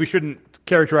series, we shouldn't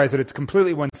characterize it. It's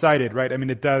completely one-sided, right? I mean,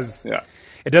 it does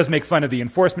make fun of the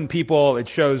enforcement people. It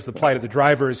shows the plight of the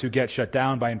drivers who get shut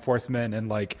down by enforcement and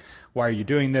like, why are you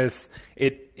doing this?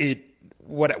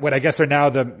 What I guess are now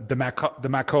the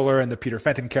Matt Kohler and the Peter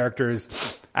Fenton characters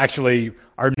actually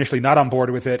are initially not on board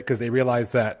with it because they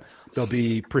realize that they'll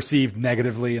be perceived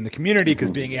negatively in the community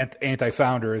because being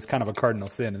anti-founder is kind of a cardinal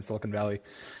sin in Silicon Valley,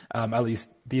 at least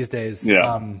these days.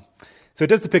 Yeah. So it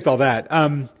does depict all that.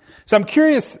 So I'm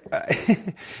curious,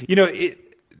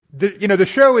 the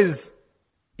show is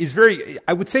very,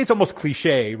 I would say it's almost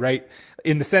cliche, right?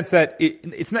 In the sense that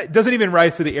it doesn't even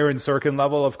rise to the Aaron Sorkin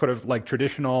level of kind of like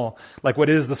traditional, like what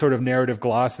is the sort of narrative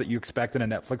gloss that you expect in a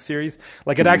Netflix series.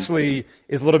 Like it actually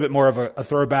is a little bit more of a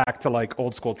throwback to like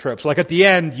old school tropes. So like at the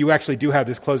end, you actually do have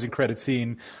this closing credit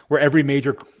scene where every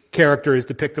major character is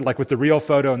depicted like with the real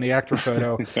photo and the actor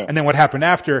photo and then what happened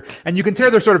after. And you can tell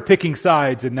they're sort of picking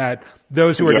sides in that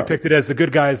those who are depicted as the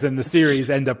good guys in the series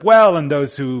end up well and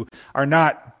those who are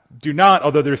not do not,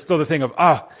 although there's still the thing of,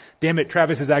 damn it,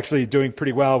 Travis is actually doing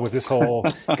pretty well with this whole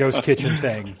ghost kitchen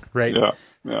thing, right?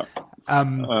 Yeah.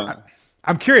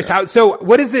 I'm curious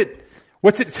what is it?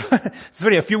 It's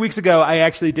funny, a few weeks ago, I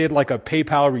actually did like a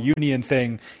PayPal reunion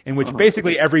thing in which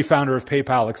basically every founder of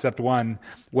PayPal except one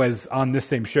was on this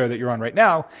same show that you're on right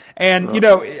now. And,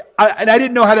 I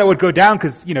didn't know how that would go down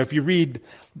because, if you read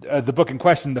the book in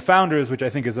question, The Founders, which I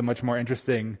think is a much more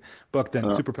interesting book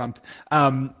than Super Pumped,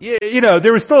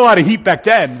 there was still a lot of heat back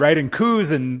then, right? And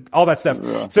coups and all that stuff.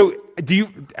 Yeah. So do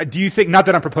you think, not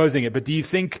that I'm proposing it, but do you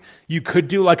think you could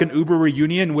do like an Uber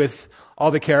reunion with all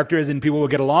the characters and people will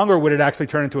get along, or would it actually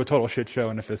turn into a total shit show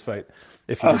and a fist fight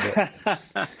if you did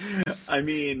it? I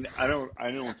mean, I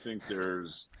don't think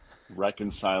there's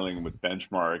reconciling with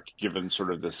Benchmark given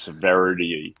sort of the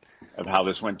severity of how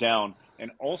this went down. And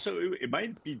also it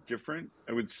might be different,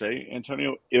 I would say,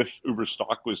 Antonio, if Uber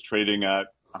stock was trading at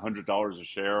 $100 a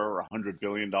share or $100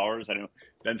 billion. I know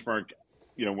Benchmark,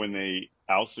 when they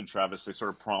ousted Travis, they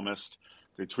sort of promised,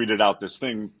 they tweeted out this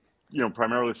thing,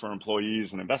 primarily for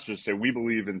employees and investors, say, we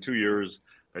believe in 2 years,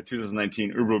 by 2019,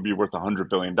 Uber will be worth $100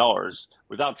 billion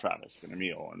without Travis and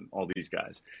Emil and all these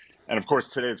guys. And of course,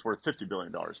 today it's worth $50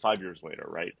 billion 5 years later,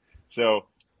 right? So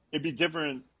it'd be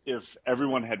different if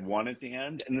everyone had won at the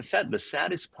end. And the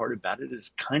saddest part about it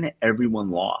is kind of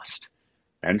everyone lost.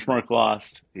 Benchmark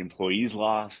lost, the employees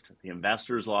lost, the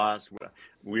investors lost,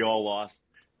 we all lost,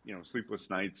 sleepless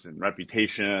nights and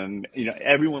reputation,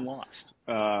 everyone lost.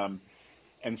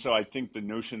 And so I think the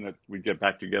notion that we'd get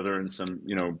back together in some,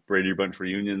 Brady Bunch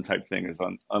reunion type thing is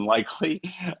unlikely.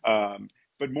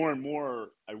 But more and more,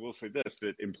 I will say this,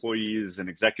 that employees and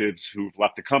executives who've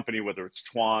left the company, whether it's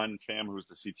Tuan Pham, who was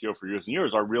the CTO for years and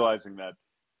years, are realizing that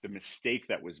the mistake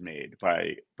that was made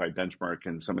by Benchmark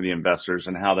and some of the investors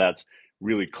and how that's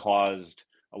really caused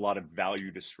a lot of value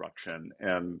destruction.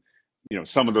 And,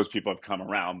 some of those people have come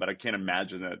around, but I can't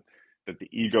imagine that the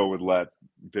ego would let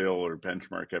Bill or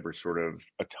Benchmark ever sort of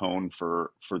atone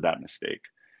for that mistake.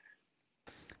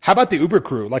 How about the Uber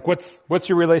crew? Like, what's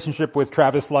your relationship with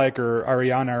Travis, or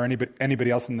Ariana, or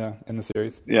anybody else in the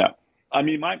series? Yeah, I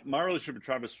mean, my relationship with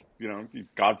Travis,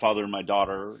 godfather and my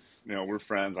daughter, we're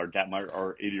friends. Our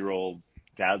 80-year-old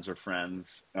dads are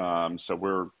friends, so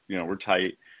we're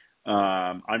tight.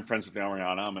 I'm friends with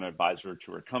Ariana. I'm an advisor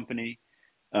to her company.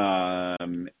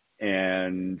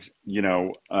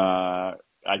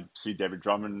 I see David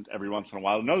Drummond every once in a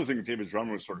while. Another thing, David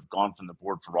Drummond was sort of gone from the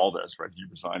board for all this, right? He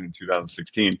resigned in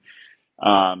 2016.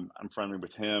 I'm friendly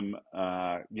with him.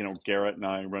 Garrett and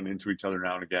I run into each other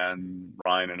now and again.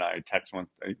 Ryan and I text one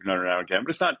another now and again.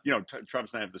 But it's not,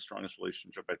 Travis and I have the strongest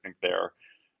relationship, I think, there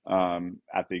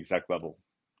at the exec level,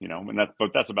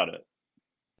 but that's about it.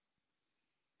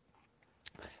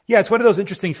 Yeah, it's one of those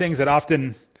interesting things that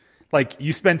often, like,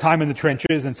 you spend time in the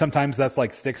trenches and sometimes that's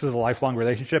like sticks as a lifelong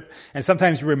relationship. And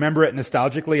sometimes you remember it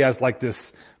nostalgically as like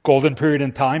this golden period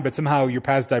in time, but somehow your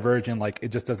paths diverge and like it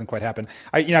just doesn't quite happen.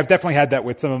 I've definitely had that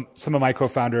with some of my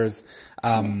co-founders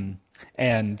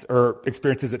or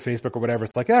experiences at Facebook or whatever.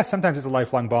 It's like, sometimes it's a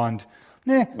lifelong bond.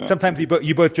 Sometimes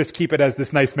you both just keep it as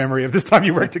this nice memory of this time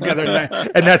you worked together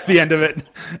and that's the end of it.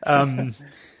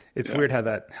 It's weird how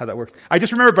that works. I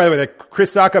just remember, by the way, that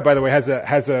Chris Sacca, by the way,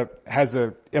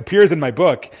 appears in my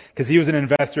book because he was an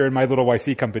investor in my little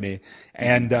YC company.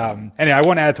 And anyway, I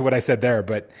won't add to what I said there,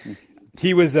 but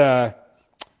he was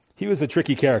He was a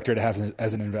tricky character to have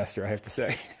as an investor, I have to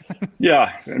say.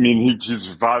 Yeah, I mean, he's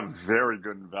a very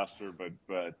good investor,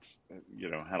 but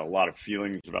had a lot of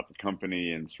feelings about the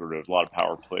company and sort of a lot of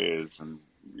power plays, and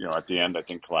at the end, I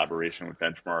think collaboration with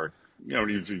Benchmark,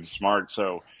 he's smart,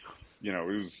 so we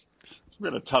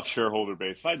had a tough shareholder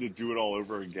base. If I had to do it all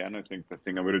over again, I think the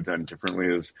thing I would have done differently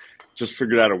is just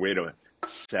figured out a way to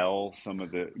sell some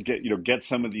of get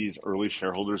some of these early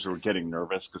shareholders who are getting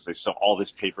nervous because they saw all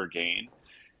this paper gain.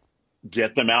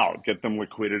 Get them out, get them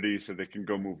liquidity so they can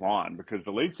go move on. Because the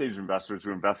late stage investors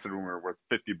who invested when we were worth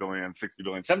 50 billion, 60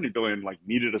 billion, 70 billion,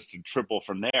 needed us to triple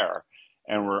from there.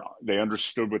 And they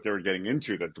understood what they were getting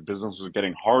into, that the business was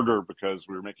getting harder because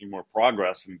we were making more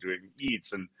progress and doing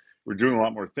eats and we're doing a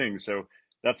lot more things. So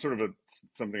that's sort of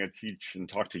something I teach and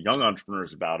talk to young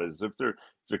entrepreneurs about, is if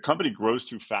the company grows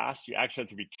too fast, you actually have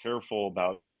to be careful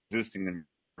about existing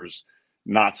investors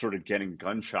not sort of getting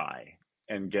gun shy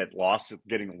and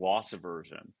getting loss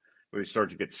aversion, where they start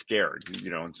to get scared,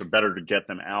 and so better to get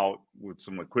them out with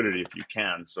some liquidity if you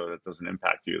can, so that doesn't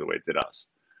impact you the way it did us.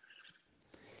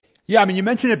 Yeah, I mean, you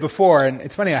mentioned it before, and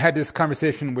it's funny, I had this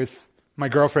conversation with my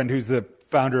girlfriend, who's the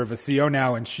founder of a CO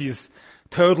now, and she's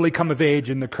totally come of age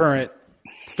in the current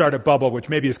startup bubble, which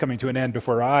maybe is coming to an end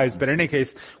before our eyes. But in any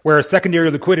case, where secondary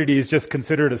liquidity is just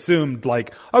considered assumed,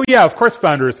 like, oh yeah, of course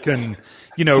founders can,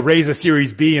 raise a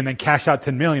Series B and then cash out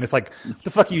 10 million. It's like, what the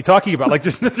fuck are you talking about? Like,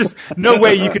 there's no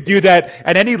way you could do that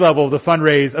at any level of the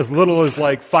fundraise as little as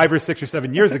like 5 or 6 or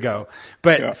 7 years ago.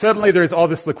 But suddenly there's all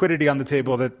this liquidity on the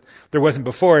table that there wasn't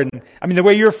before. And I mean, the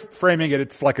way you're framing it,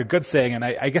 it's like a good thing. And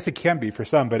I guess it can be for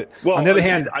some, but on the other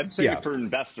hand, I'm saying it for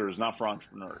investors, not for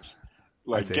entrepreneurs.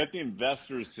 Get the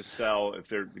investors to sell if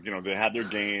they're, they had their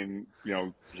gain,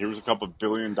 here's a couple of $1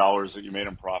 billion that you made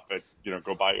in profit,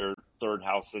 go buy your third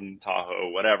house in Tahoe,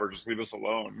 whatever, just leave us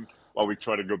alone while we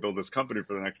try to go build this company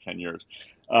for the next 10 years.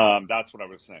 That's what I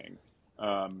was saying.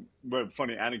 But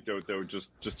funny anecdote though,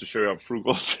 just to show you how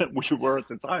frugal we were at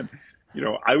the time.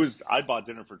 I bought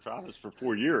dinner for Travis for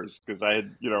 4 years because he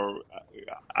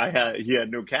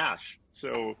had no cash.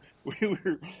 So we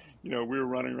were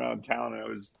running around town, and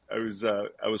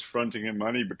I was fronting him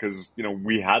money because,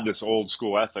 we had this old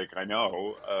school ethic, I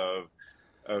know,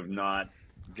 of not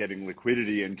getting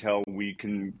liquidity until we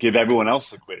can give everyone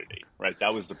else liquidity, right?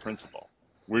 That was the principle.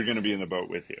 We're going to be in the boat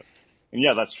with you. And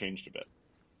yeah, that's changed a bit.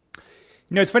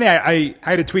 It's funny. I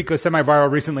had a tweet go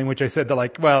semi-viral recently in which I said that,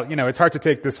 it's hard to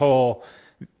take this whole,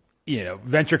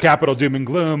 venture capital doom and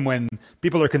gloom when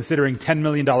people are considering $10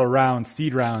 million rounds,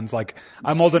 seed rounds. Like,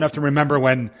 I'm old enough to remember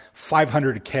when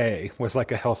 500K was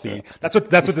like a healthy. That's what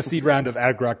the seed round of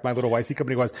AdGrock, my little YC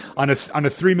company, was on a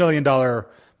 $3 million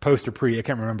poster pre, I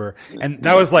can't remember. And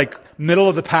that was like middle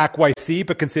of the pack YC,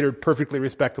 but considered perfectly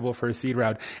respectable for a seed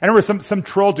round. And there was some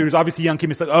troll dudes, obviously young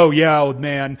kid, said, oh yeah, old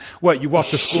man, what, you walk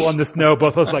to school on the snow?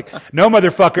 Both of us like, no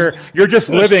motherfucker, you're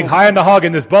just living high on the hog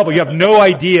in this bubble. You have no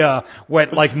idea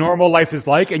what like normal life is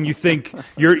like, and you think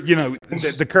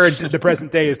the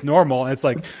present day is normal. And it's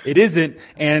like, it isn't.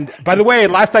 And by the way,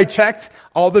 last I checked,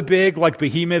 all the big like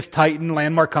behemoth, Titan,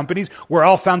 landmark companies were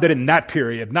all founded in that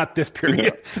period, not this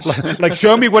period. Like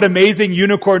show me what amazing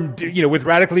unicorn, with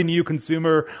radically new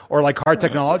consumer or like hard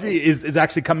technology is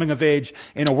actually coming of age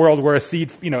in a world where a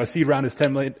seed round is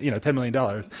 $10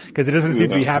 million, because it doesn't seem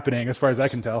to be happening as far as I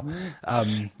can tell.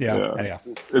 Anyhow.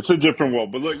 It's a different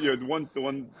world. But look, the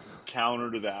one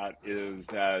counter to that is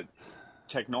that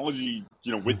technology,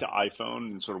 with the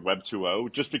iPhone and sort of Web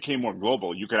 2.0 just became more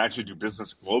global. You could actually do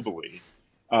business globally.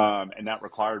 And that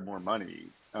required more money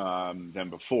than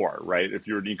before, right? If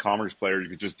you're an e-commerce player, you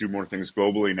could just do more things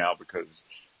globally now because,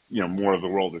 more of the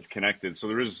world is connected. So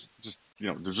there is just,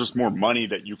 there's just more money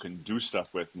that you can do stuff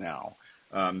with now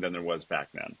than there was back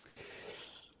then.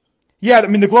 Yeah, I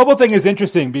mean, the global thing is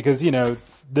interesting because,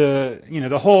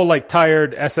 the whole like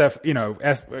tired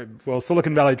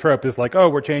Silicon Valley trope is like, oh,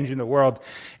 we're changing the world.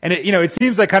 And it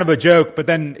seems like kind of a joke, but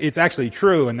then it's actually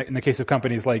true in the case of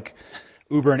companies like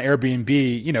Uber and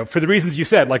Airbnb, for the reasons you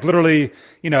said, like literally,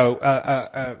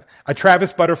 a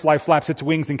Travis butterfly flaps its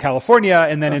wings in California,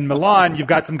 and then in Milan, you've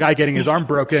got some guy getting his arm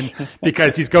broken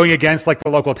because he's going against like the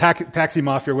local taxi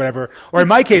mafia or whatever. Or in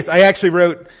my case, I'm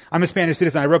a Spanish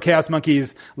citizen. I wrote Chaos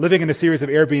Monkeys living in a series of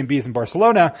Airbnbs in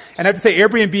Barcelona. And I have to say,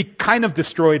 Airbnb kind of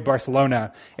destroyed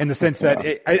Barcelona in the sense that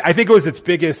I think it was its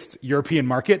biggest European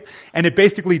market, and it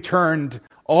basically turned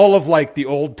all of like the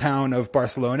old town of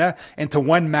Barcelona into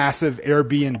one massive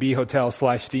Airbnb hotel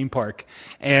 / theme park.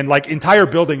 And like entire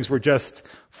buildings were just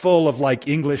full of like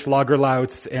English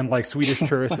lagerlouts and like Swedish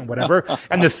tourists and whatever.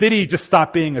 And the city just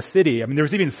stopped being a city. I mean, there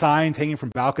was even signs hanging from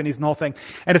balconies and the whole thing.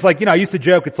 And it's like, I used to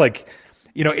joke, it's like,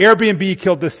 Airbnb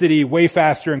killed the city way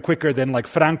faster and quicker than like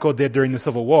Franco did during the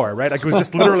Civil War, right? Like it was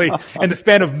just literally in the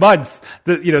span of months,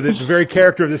 the very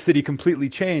character of the city completely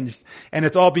changed. And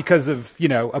it's all because of,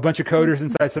 a bunch of coders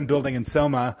inside some building in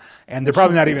Soma. And they're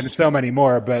probably not even in Soma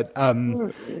anymore, but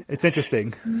it's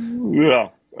interesting. Yeah.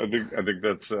 I think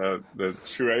that's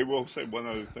true. I will say one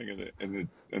other thing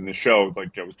in the show,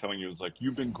 like I was telling you, is like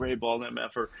you've been great with all that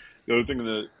effort. The other thing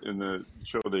in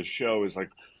the show is like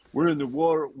we're in the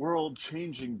world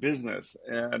changing business,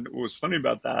 and what was funny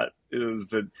about that is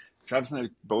that Travis and I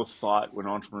both thought when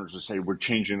entrepreneurs would say we're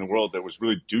changing the world, that was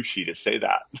really douchey to say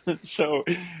that. So,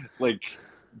 like.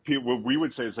 What we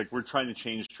would say is like we're trying to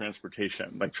change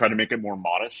transportation, like try to make it more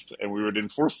modest, and we would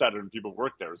enforce that when people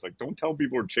work there. It's like don't tell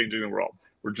people we're changing the world.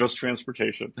 We're just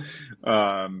transportation,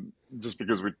 just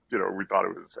because we thought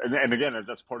it was. And again,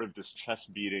 that's part of this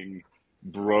chest beating,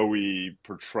 bro-y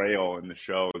portrayal in the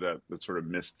show that sort of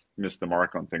missed the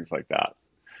mark on things like that.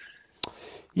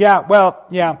 Yeah, well,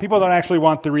 yeah, people don't actually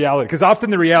want the reality because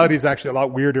often the reality is actually a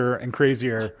lot weirder and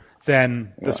crazier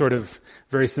than the sort of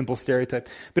very simple stereotype.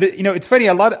 But it's funny.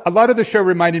 A lot of the show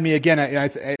reminded me again,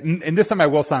 and this time I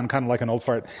will sound kind of like an old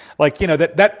fart. Like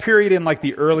that period in like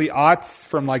the early aughts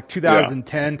from like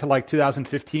 2010 to like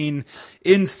 2015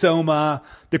 in Soma.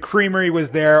 The creamery was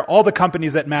there. All the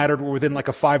companies that mattered were within like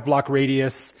a 5-block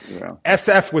radius. Yeah.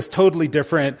 SF was totally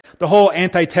different. The whole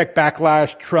anti-tech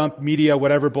backlash, Trump, media,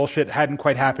 whatever bullshit hadn't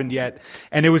quite happened yet.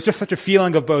 And it was just such a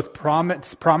feeling of both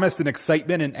promise and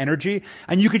excitement and energy.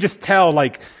 And you could just tell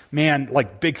like, man,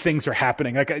 like big things are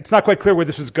happening. Like it's not quite clear where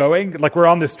this was going. Like we're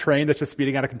on this train that's just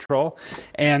speeding out of control.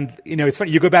 And it's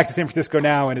funny. You go back to San Francisco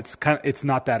now and it's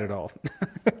not that at all.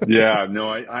 Yeah, no,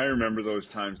 I remember those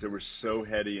times. They were so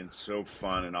heady and so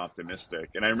fun and optimistic.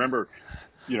 And I remember,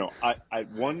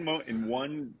 in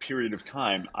one period of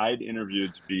time, I'd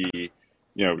interviewed to be,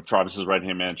 Travis's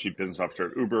right-hand man, chief business officer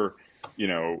at Uber,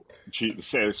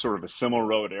 sort of a similar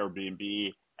role at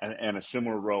Airbnb and a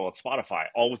similar role at Spotify,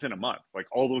 all within a month. Like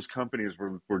all those companies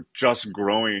were just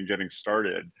growing and getting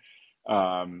started.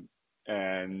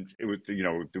 And it was,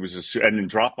 and then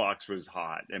Dropbox was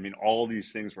hot. I mean, all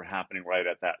these things were happening right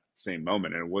at that same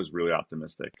moment. And it was really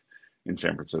optimistic in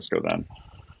San Francisco then.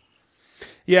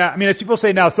 Yeah, I mean, as people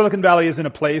say now, Silicon Valley isn't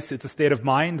a place; it's a state of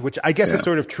mind, which I guess is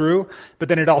sort of true. But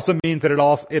then it also means that it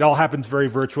all happens very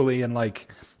virtually. And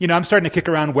like, I'm starting to kick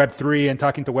around Web3 and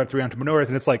talking to Web3 entrepreneurs,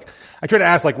 and it's like I try to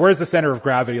ask, like, where's the center of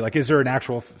gravity? Like, is there an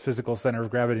actual physical center of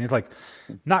gravity? And it's like,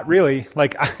 not really.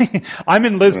 Like, I'm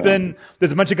in Lisbon. Yeah.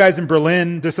 There's a bunch of guys in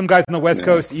Berlin. There's some guys on the West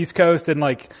Coast, East Coast, and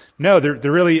like, no,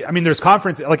 they're really. I mean, there's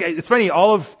conferences. Like, it's funny.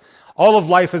 All of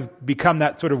life has become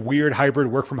that sort of weird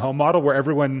hybrid work from home model where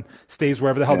everyone stays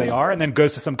wherever the hell they are and then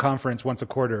goes to some conference once a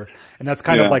quarter. And that's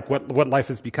kind of like what life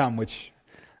has become, which,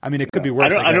 I mean, it could be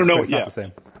worse. I don't know. But it's not the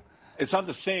same. It's not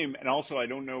the same. And also, I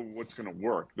don't know what's going to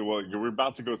work. Well, we're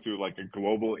about to go through like a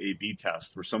global A/B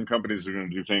test where some companies are going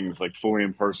to do things like fully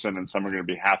in person and some are going to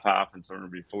be half and some are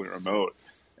going to be fully remote.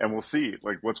 And we'll see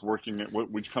like what's working,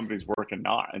 which companies work and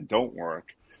not and don't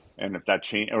work. And if that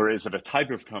change, or is it a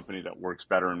type of company that works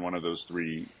better in one of those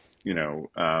three,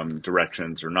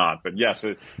 directions or not? But yes,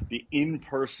 the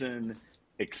in-person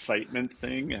excitement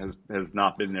thing has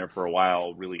not been there for a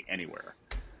while, really anywhere.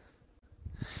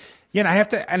 Yeah,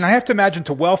 and I have to imagine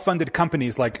to well-funded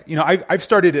companies like I've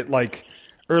started at like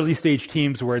early stage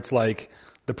teams where it's like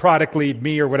the product lead,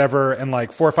 me or whatever, and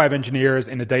like 4 or 5 engineers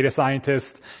and a data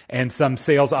scientist and some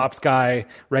sales ops guy,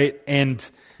 right? And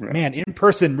man, in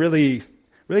person really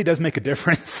does make a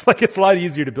difference. Like it's a lot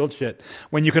easier to build shit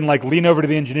when you can like lean over to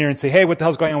the engineer and say, hey, what the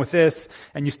hell's going on with this?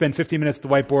 And you spend 15 minutes at the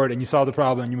whiteboard and you solve the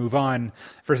problem and you move on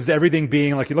versus everything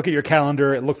being like, you look at your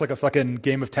calendar, it looks like a fucking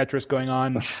game of Tetris going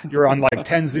on. You're on like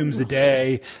 10 Zooms a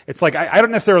day. It's like, I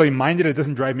don't necessarily mind it. It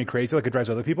doesn't drive me crazy like it drives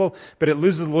other people, but it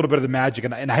loses a little bit of the magic.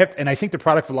 And I think the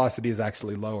product velocity is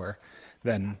actually lower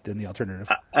than the alternative.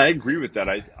 I agree with that.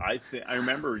 I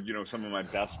remember, some of my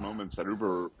best moments at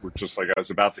Uber were just like I was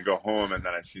about to go home and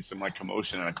then I see some like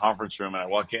commotion in a conference room and I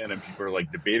walk in and people are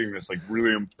like debating this like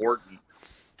really important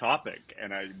topic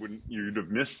and you'd have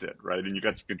missed it, right? And you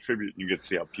got to contribute and you get to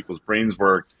see how people's brains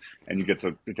work and you get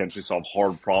to potentially solve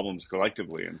hard problems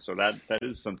collectively. And so that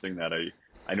is something that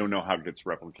I don't know how it gets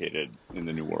replicated in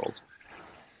the new world.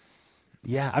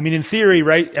 Yeah, I mean, in theory,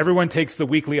 right? Everyone takes the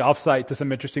weekly offsite to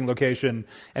some interesting location,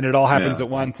 and it all happens at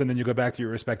once, and then you go back to your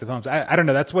respective homes. I don't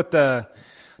know. That's what the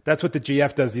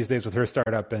GF does these days with her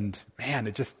startup, and man,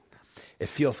 it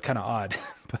feels kind of odd.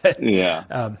 But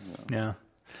we'll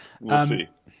see.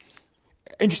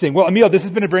 Interesting. Well, Emil, this has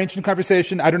been a very interesting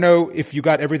conversation. I don't know if you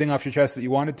got everything off your chest that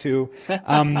you wanted to.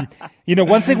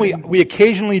 One thing we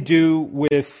occasionally do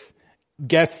with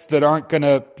guests that aren't going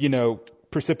to,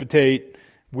 precipitate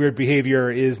weird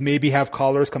behavior is maybe have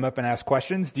callers come up and ask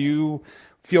questions. Do you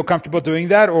feel comfortable doing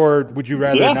that, or would you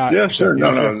rather not? Yeah, sure. Yeah,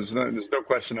 No, sure. there's no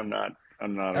question. I'm not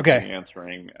Okay. okay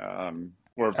answering.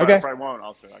 Or Okay. if I won't,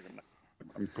 I'll say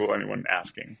I'm cool. Anyone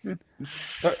asking?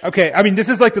 Okay. I mean, this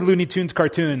is like the Looney Tunes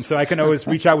cartoon, so I can always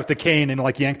reach out with the cane and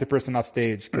like yank the person off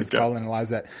stage because Colin allows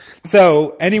that.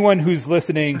 So anyone who's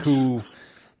listening who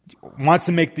wants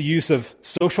to make the use of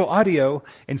social audio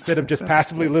instead of just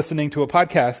passively listening to a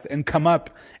podcast and come up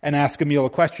and ask Emil a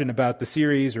question about the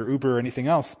series or Uber or anything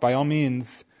else, by all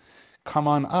means, come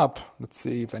on up. Let's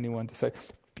see if anyone decides.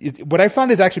 What I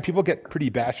found is actually people get pretty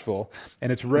bashful,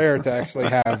 and it's rare to actually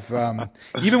have,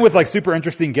 even with like super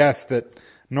interesting guests that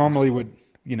normally would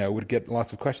get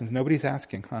lots of questions. Nobody's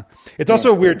asking, huh? It's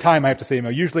also a weird time, I have to say,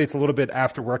 Emil. Usually it's a little bit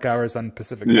after work hours on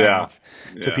Pacific time.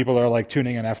 So people are like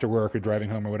tuning in after work or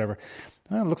driving home or whatever.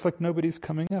 It looks like nobody's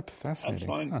coming up. Fascinating. That's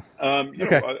fine. Huh.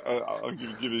 Okay. I'll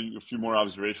give you a few more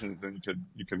observations, then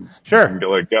you can Sure. you can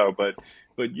let it go. But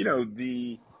there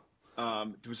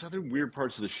was other weird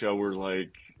parts of the show where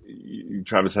like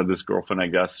Travis had this girlfriend, I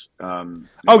guess.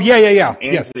 Yeah.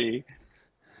 Yes. Angie,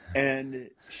 and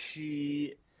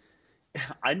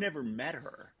I never met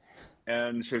her,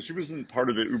 and so she wasn't part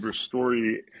of the Uber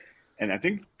story. And I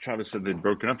think Travis said they'd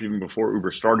broken up even before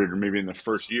Uber started, or maybe in the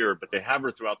first year. But they have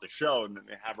her throughout the show, and then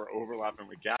they have her overlapping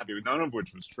with Gabby, none of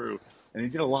which was true. And they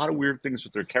did a lot of weird things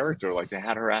with their character, like they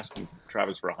had her asking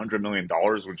Travis for $100 million,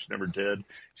 which she never did.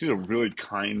 She's a really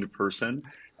kind person.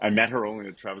 I met her only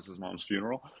at Travis's mom's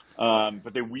funeral, but I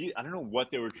don't know what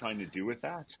they were trying to do with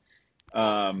that.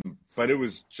 But there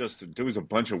was a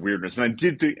bunch of weirdness, and I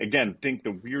did think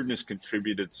the weirdness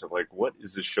contributed to like, what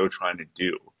is this show trying to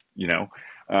do?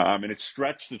 And it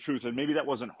stretched the truth, and maybe that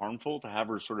wasn't harmful to have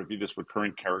her sort of be this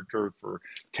recurring character for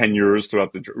 10 years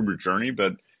throughout the Uber journey,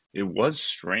 but it was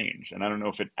strange, and I don't know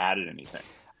if it added anything.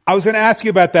 I was going to ask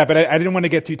you about that, but I didn't want to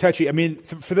get too touchy. I mean,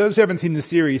 so for those who haven't seen the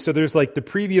series, so there's like the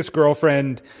previous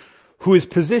girlfriend who is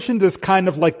positioned as kind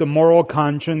of like the moral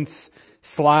conscience /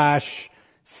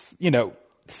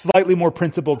 slightly more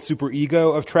principled super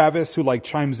ego of Travis, who like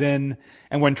chimes in.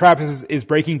 And when Travis is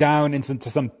breaking down into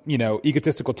some,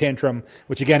 egotistical tantrum,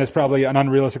 which again is probably an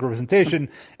unrealistic representation,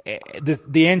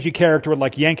 the Angie character would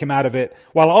like yank him out of it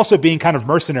while also being kind of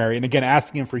mercenary and again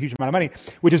asking him for a huge amount of money,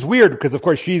 which is weird because of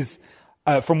course she's,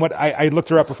 from what I looked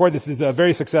her up before, this is a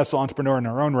very successful entrepreneur in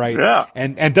her own right. Yeah.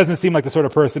 And doesn't seem like the sort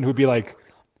of person who'd be like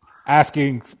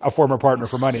asking a former partner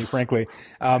for money, frankly.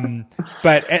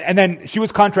 But then she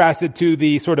was contrasted to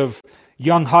the sort of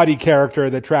young hottie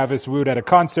character that Travis wooed at a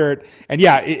concert. And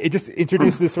yeah, it just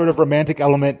introduced this sort of romantic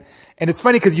element. And it's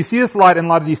funny because you see this a lot in a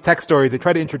lot of these tech stories. They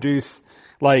try to introduce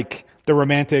like the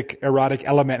romantic, erotic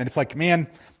element. And it's like, man, do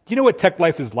you know what tech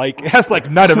life is like? It has like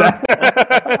none of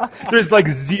that. There's like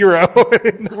zero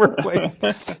in the workplace.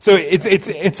 So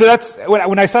so that's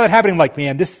when I saw that happening, I'm like,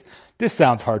 man, this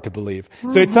sounds hard to believe.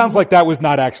 So it sounds like that was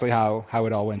not actually how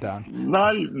it all went down.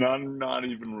 Not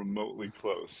even remotely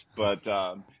close. But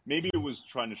maybe it was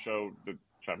trying to show that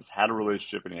Travis had a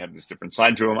relationship and he had this different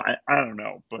side to him. I don't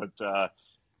know, but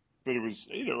it was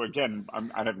again,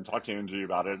 I haven't talked to Angie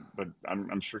about it, but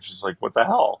I'm sure she's like, what the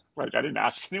hell? Like I didn't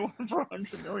ask anyone for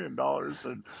 $100 million,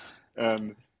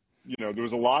 and there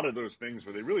was a lot of those things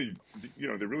where they really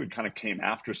kind of came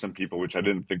after some people, which I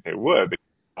didn't think they would.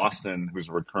 Austin, who's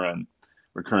a recurrent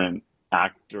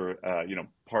actor,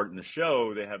 part in the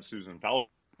show, they have Susan Fowler,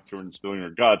 Jordan spilling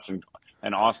her guts,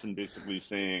 and Austin basically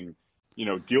saying,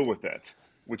 deal with it,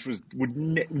 which would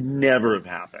never have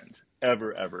happened,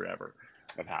 ever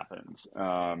have happened.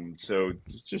 So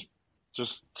it's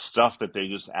just stuff that they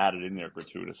just added in there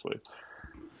gratuitously.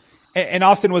 And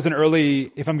Austin was an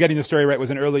early, if I'm getting the story right,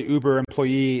 was an early Uber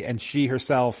employee, and she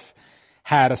herself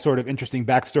had a sort of interesting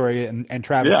backstory, and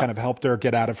Travis kind of helped her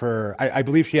get out of her. I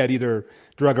believe she had either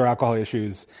drug or alcohol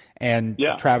issues, and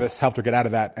Travis helped her get out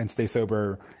of that and stay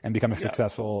sober and become a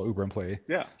successful Uber employee.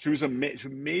 Yeah, she was a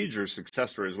major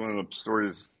success story. It's one of the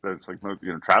stories that's like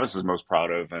Travis is most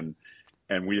proud of, and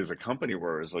we as a company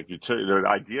were. Is like the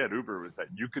idea at Uber was that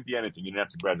you could be anything. You didn't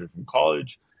have to graduate from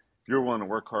college. If you were willing to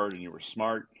work hard and you were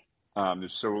smart, and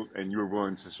you were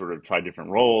willing to sort of try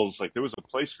different roles, like there was a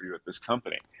place for you at this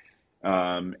company.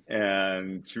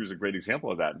 And she was a great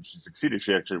example of that, and she succeeded.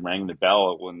 She actually rang the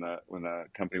bell when the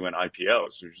company went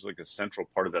IPO. So she was like a central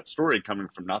part of that story, coming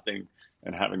from nothing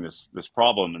and having this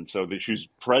problem. And so she was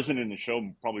present in the show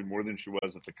probably more than she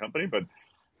was at the company, but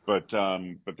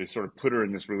they sort of put her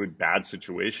in this really bad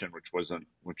situation, which wasn't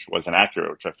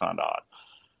accurate, which I found odd.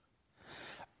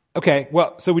 Okay,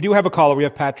 well, so we do have a caller. We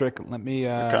have Patrick. Let me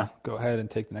go ahead and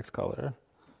take the next caller.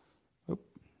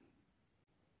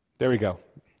 There we go.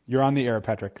 You're on the air,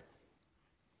 Patrick.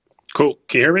 Cool.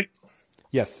 Can you hear me?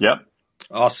 Yes. Yep.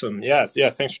 Awesome. Yeah.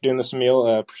 Thanks for doing this, Emil.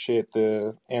 I appreciate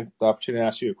the opportunity to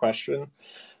ask you a question.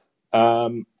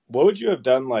 What would you have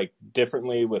done like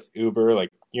differently with Uber, like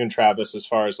you and Travis, as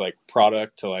far as like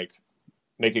product to like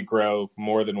make it grow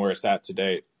more than where it's at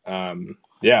today?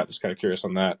 Just kind of curious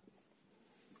on that.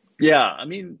 Yeah, I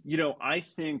mean, I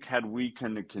think had we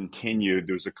kind of continued,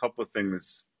 there's a couple of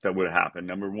things that would have happened.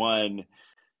 Number one,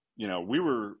 we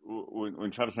were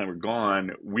when Travis and I were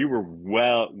gone, we were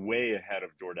way ahead of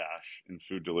DoorDash in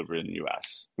food delivery in the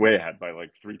U.S. Way ahead by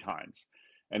like 3 times.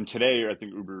 And today, I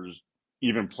think Uber's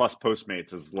even plus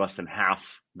Postmates is less than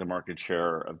half the market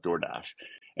share of DoorDash.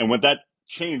 And what that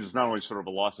changed is not only sort of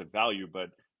a loss of value,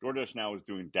 but DoorDash now is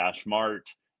doing Dash Mart,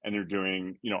 and they're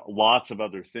doing lots of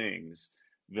other things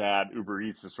that Uber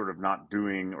Eats is sort of not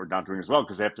doing as well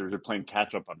because they're playing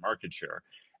catch up on market share.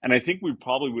 And I think we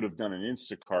probably would have done an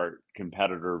Instacart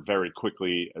competitor very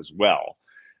quickly as well.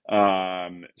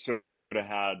 So would have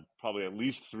had probably at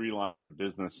least 3 lines of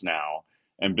business now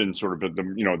and been sort of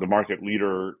the market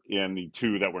leader in the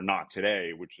 2 that we're not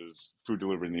today, which is food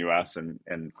delivery in the U.S.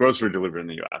 and grocery delivery in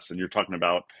the U.S. And you're talking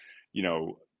about,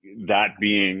 that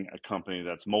being a company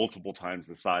that's multiple times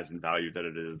the size and value that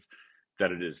it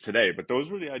is today. But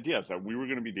those were the ideas, that we were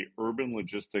going to be the urban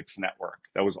logistics network.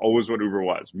 That was always what Uber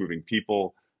was: moving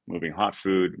people, moving hot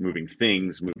food, moving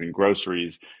things, moving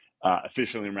groceries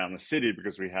efficiently around the city,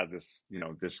 because we had this,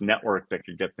 this network that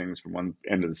could get things from one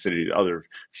end of the city to the other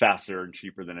faster and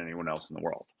cheaper than anyone else in the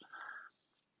world.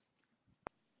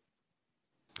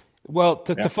 Well,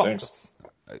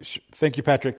 thank you,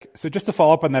 Patrick. So just to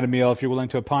follow up on that, Emil, if you're willing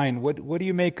to opine, what do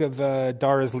you make of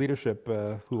Dara's leadership,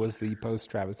 who was the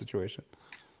post-Travis situation?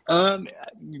 I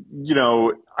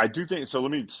do think so.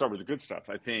 Let me start with the good stuff.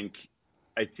 I think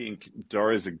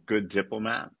Dara is a good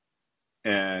diplomat,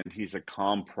 and he's a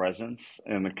calm presence,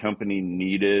 and the company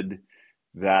needed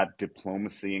that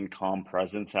diplomacy and calm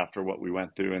presence after what we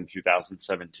went through in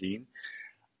 2017.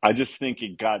 I just think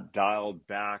it got dialed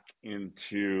back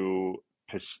into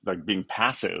like being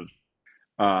passive.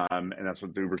 And that's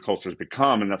what the Uber culture has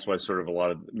become. And that's why sort of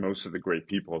most of the great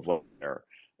people have left there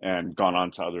and gone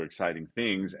on to other exciting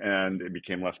things. And it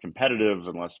became less competitive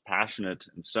and less passionate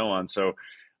and so on. So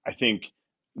I think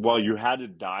while you had to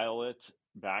dial it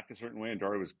back a certain way, and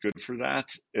Dara was good for that,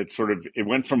 it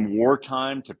went from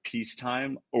wartime to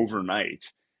peacetime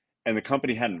overnight. And the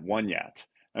company hadn't won yet.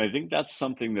 And I think that's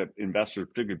something that investors,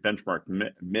 particularly Benchmark,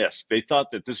 missed. They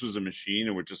thought that this was a machine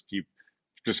and would just keep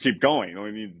going. All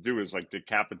you need to do is like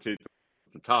decapitate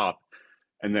the top,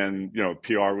 and then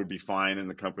PR would be fine, and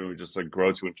the company would just like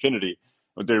grow to infinity.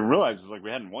 What they realized is like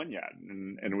we hadn't won yet,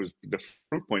 and it was the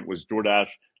proof point was DoorDash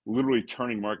literally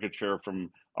turning market share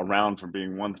from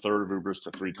being 1/3 of Uber's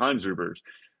to 3 times Uber's,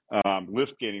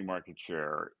 Lyft gaining market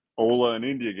share, Ola in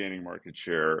India gaining market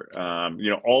share.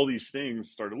 All these things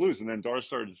started to lose, and then Dara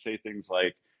started to say things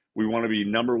like, "We want to be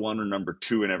number 1 or number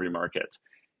 2 in every market."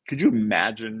 Could you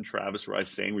imagine Travis Rice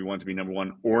saying we want to be number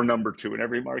 1 or number 2 in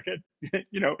every market?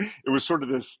 It was sort of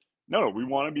this, no, we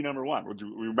want to be number 1.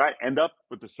 We might end up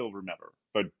with the silver medal,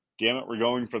 but damn it, we're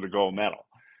going for the gold medal.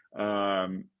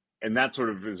 And that sort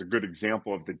of is a good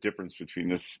example of the difference between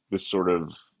this sort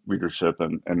of leadership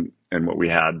and what we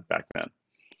had back then.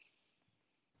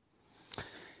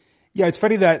 Yeah, it's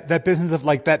funny that business of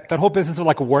like that whole business of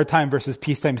like a wartime versus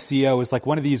peacetime CEO is like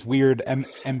one of these weird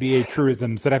MBA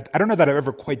truisms that I don't know that I've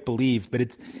ever quite believed, but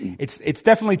it's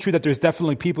definitely true that there's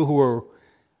definitely people who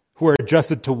are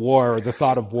adjusted to war or the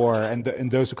thought of war, and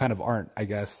those who kind of aren't, I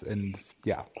guess. And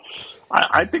yeah,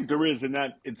 I think there is, in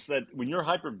that it's that when you're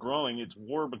hyper growing, it's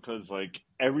war because like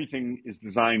everything is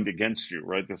designed against you,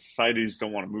 right? The societies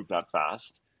don't want to move that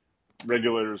fast.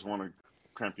 Regulators want to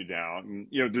cramp you down.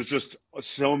 And, there's just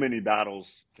so many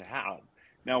battles to have.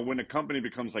 Now, when a company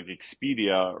becomes like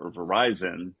Expedia or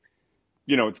Verizon,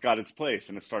 it's got its place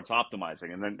and it starts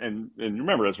optimizing. And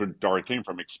remember, that's where Dara came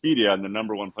from. Expedia, and the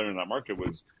number 1 player in that market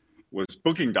was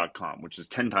Booking.com, which is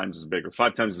 10 times as big or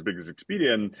 5 times as big as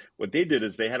Expedia. And what they did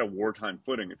is they had a wartime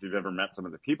footing. If you've ever met some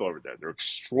of the people over there, they're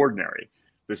extraordinary.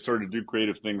 They started to do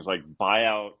creative things like buy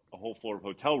out a whole floor of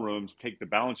hotel rooms, take the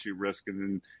balance sheet risk, and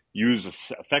then use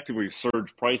effectively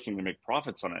surge pricing to make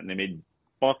profits on it. And they made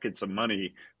buckets of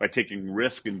money by taking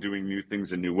risk and doing new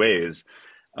things in new ways.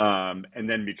 And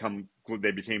then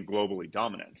they became globally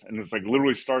dominant. And it's like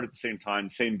literally started at the same time,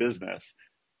 same business,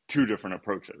 2 different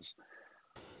approaches.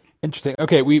 Interesting.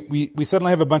 Okay, we certainly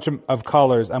have a bunch of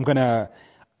callers. I'm gonna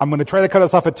try to cut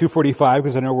us off at 2:45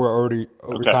 because I know we're already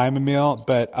over time, Emil.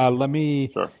 But let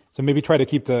me so maybe try to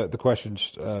keep the questions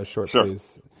short,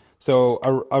 please. So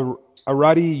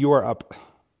Arati, you are up.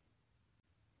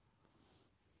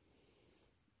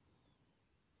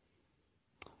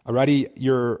 Alrighty,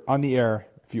 you're on the air.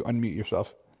 If you unmute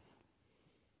yourself.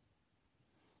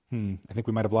 I think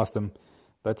we might have lost him.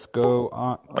 Let's go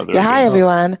on. Hi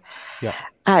everyone. Yeah.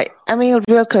 Hi. I mean,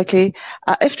 real quickly,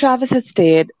 if Travis had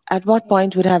stayed, at what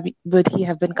point would he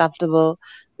have been comfortable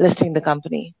listing the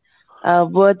company?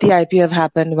 Would the IPO have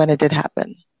happened when it did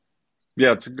happen?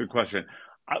 Yeah, it's a good question.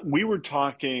 We were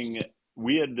talking.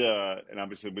 We had, and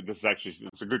obviously, but this is actually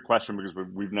it's a good question because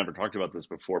we've never talked about this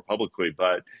before publicly,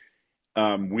 but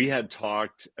we had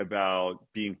talked about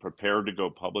being prepared to go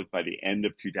public by the end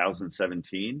of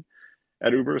 2017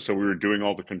 at Uber. So we were doing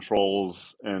all the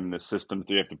controls and the systems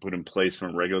that you have to put in place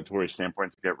from a regulatory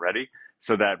standpoint to get ready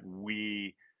so that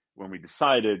we, when we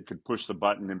decided, could push the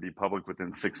button and be public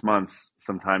within 6 months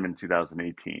sometime in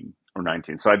 2018 or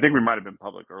 19. So I think we might have been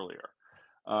public earlier.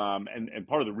 And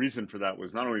part of the reason for that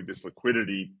was not only this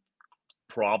liquidity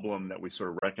problem that we sort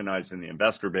of recognized in the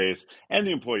investor base and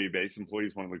the employee base.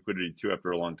 Employees want liquidity too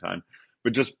after a long time,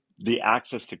 but just the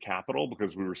access to capital,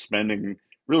 because we were spending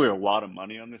really a lot of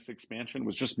money on this expansion,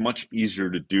 was just much easier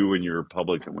to do when you're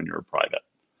public than when you're private.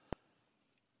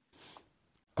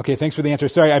 Okay, thanks for the answer.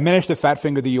 Sorry, I managed to fat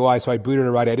finger the UI, so I booted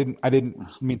already. I didn't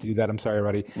mean to do that. I'm sorry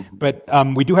already. Mm-hmm. But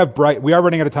we do have Bryce. We are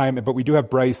running out of time, but we do have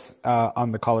Bryce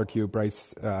on the caller queue.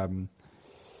 Bryce, go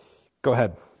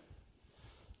ahead.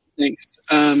 Thanks.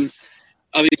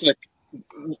 Obviously,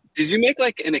 did you make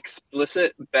like an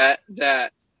explicit bet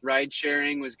that ride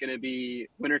sharing was going to be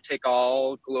winner take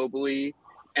all globally,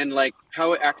 and like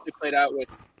how it actually played out with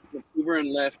Uber and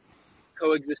Lyft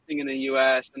coexisting in the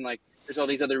U.S. and like there's all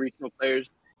these other regional players?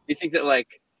 Do you think that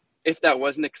like if that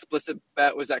was an explicit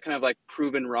bet, was that kind of like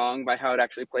proven wrong by how it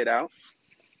actually played out?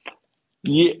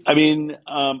 Yeah, I mean,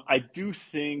 I do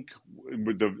think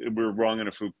we're wrong in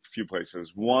a few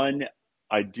places. One,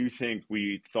 I do think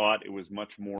we thought it was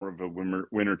much more of a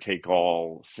winner take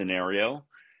all scenario.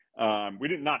 We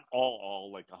did not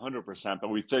all like 100%, but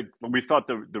we thought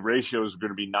the ratios were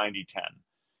going to be 90-10.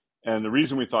 And the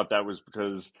reason we thought that was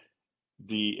because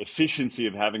the efficiency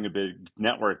of having a big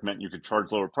network meant you could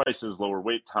charge lower prices, lower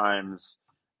wait times,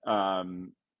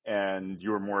 and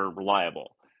you were more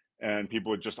reliable. And people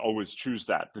would just always choose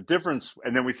that. The difference,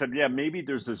 and then we said, yeah, maybe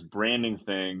there's this branding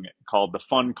thing called the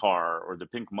fun car or the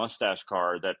pink mustache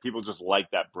car that people just like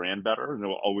that brand better. And there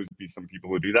will always be some people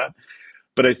who do that.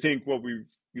 But I think what we've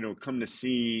come to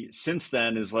see since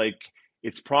then is like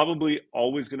it's probably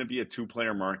always going to be a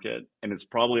two-player market, and it's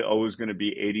probably always going to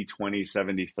be 80-20,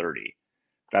 70-30.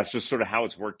 That's just sort of how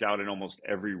it's worked out in almost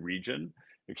every region,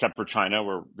 except for China,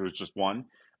 where there was just one.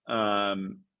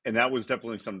 And that was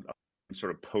definitely some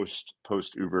sort of post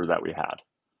Uber that we had.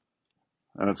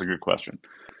 And that's a good question.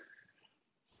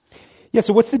 Yeah.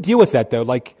 So what's the deal with that though?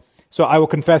 Like, so I will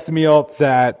confess, Emil,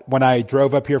 that when I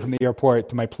drove up here from the airport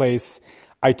to my place,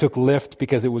 I took Lyft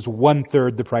because it was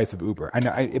 1/3 the price of Uber. I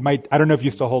don't know if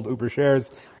you still hold Uber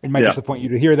shares. It might disappoint you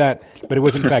to hear that, but it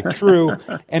was in fact true.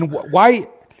 And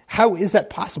how is that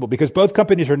possible? Because both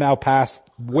companies are now past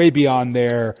way beyond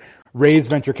their raise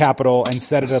venture capital and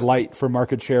set it alight for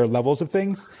market share levels of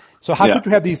things. So how could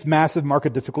you have these massive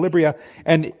market disequilibria?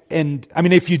 And I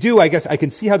mean, if you do, I guess I can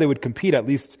see how they would compete, at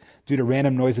least due to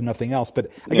random noise and nothing else.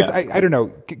 But I guess I don't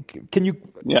know. Can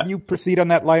you proceed on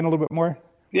that line a little bit more?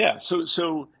 Yeah.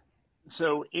 So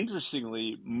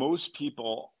interestingly, most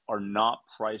people are not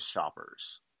price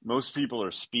shoppers. Most people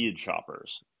are speed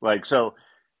shoppers. Like, so,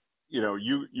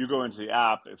 you go into the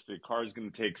app, if the car is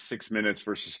going to take 6 minutes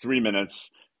versus 3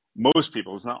 minutes, most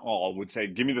people, it's not all, would say,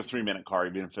 give me the 3-minute car,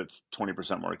 even if it's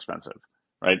 20% more expensive,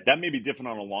 right? That may be different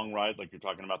on a long ride, like you're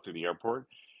talking about through the airport.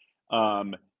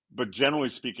 But generally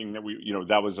speaking,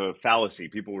 that was a fallacy.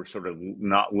 People were sort of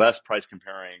not less price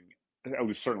comparing, at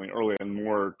least certainly earlier, and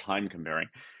more time comparing.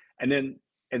 And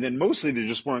then mostly they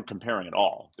just weren't comparing at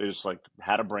all. They just like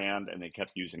had a brand and they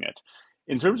kept using it.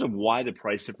 In terms of why the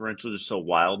price differential is so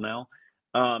wild now,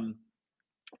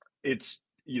 it's,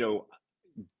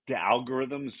 the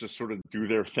algorithms just sort of do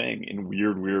their thing in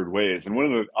weird ways. And one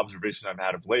of the observations I've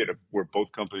had of late, where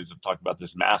both companies have talked about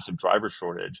this massive driver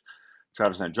shortage,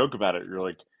 Travis and I joke about it, you're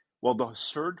like, well, the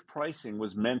surge pricing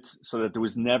was meant so that there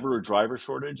was never a driver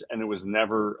shortage and there was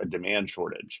never a demand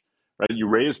shortage, right? You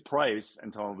raise price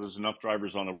until there's enough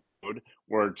drivers on the road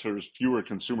where there's fewer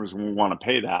consumers who want to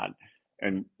pay that.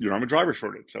 And you don't have a driver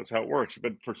shortage. That's how it works.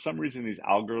 But for some reason, these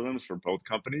algorithms for both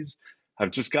companies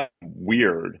have just gotten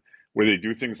weird, where they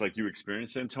do things like you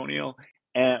experienced, Antonio,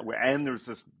 and there's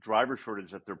this driver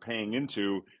shortage that they're paying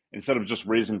into instead of just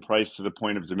raising price to the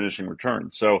point of diminishing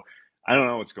returns. So I don't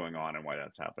know what's going on and why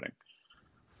that's happening.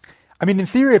 I mean, in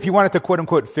theory, if you wanted to quote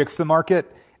unquote fix the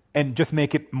market, and just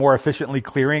make it more efficiently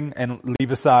clearing and leave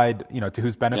aside, to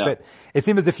whose benefit. Yeah. It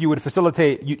seems as if you would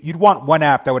facilitate, you'd want one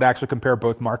app that would actually compare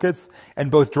both markets, and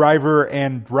both driver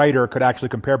and rider could actually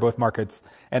compare both markets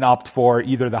and opt for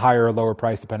either the higher or lower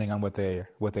price depending on what they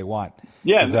want.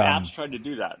 Yeah, and the apps tried to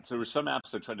do that. So there were some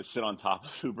apps that tried to sit on top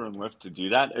of Uber and Lyft to do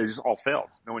that. It just all failed.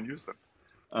 No one used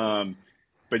them.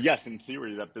 But yes, in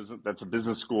theory, that's a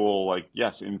business school. Like,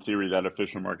 yes, in theory, that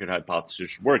efficient market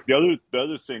hypothesis should work. The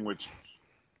other thing, which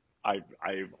I've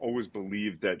always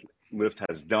believed that Lyft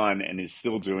has done and is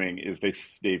still doing, is they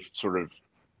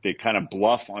kind of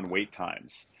bluff on wait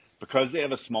times because they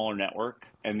have a smaller network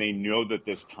and they know that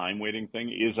this time waiting thing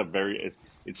is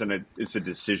it's a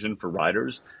decision for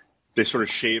riders. They sort of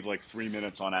shave like 3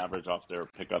 minutes on average off their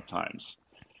pickup times.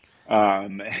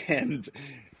 And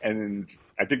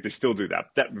I think they still do that.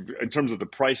 That in terms of the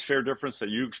price fare difference that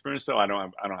you experienced, though, I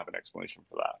don't have an explanation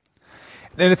for that.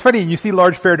 And it's funny, you see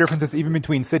large fare differences even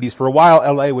between cities. For a while,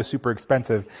 LA was super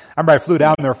expensive. I remember I flew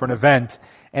down there for an event,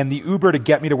 and the Uber to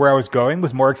get me to where I was going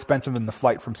was more expensive than the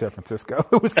flight from San Francisco.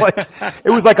 It was like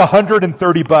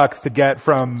 $130 to get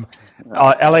from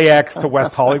LAX to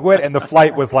West Hollywood, and the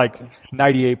flight was like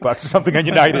 $98 or something on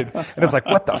United. And it's like,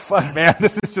 what the fuck, man?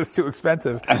 This is just too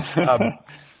expensive.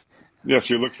 Yes,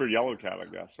 you look for yellow cab, I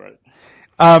guess, right?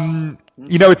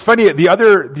 It's funny. The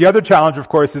other challenge, of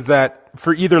course, is that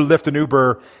for either Lyft and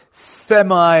Uber,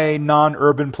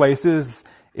 non-urban places,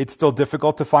 it's still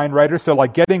difficult to find riders. So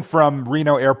like getting from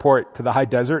Reno Airport to the high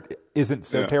desert isn't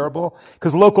so terrible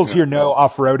because locals here know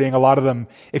off-roading. A lot of them,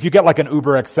 if you get like an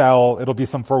Uber XL, it'll be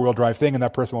some four-wheel drive thing and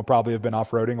that person will probably have been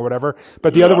off-roading or whatever.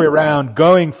 But the other way around,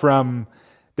 going from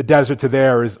the desert to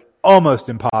there is almost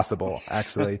impossible,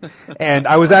 actually. And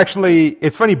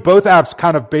it's funny, both apps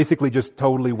kind of basically just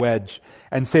totally wedge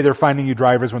and say they're finding you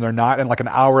drivers when they're not. And like an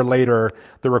hour later,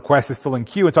 the request is still in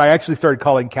queue. And so I actually started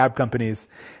calling cab companies,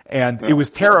 and it was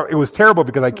terrible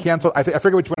because I canceled, I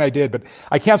forget which one I did, but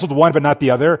I canceled one, but not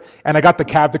the other. And I got the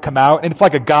cab to come out, and it's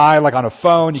like a guy like on a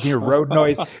phone. You can hear road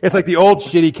noise. It's like the old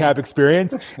shitty cab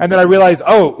experience. And then I realized,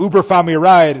 Uber found me a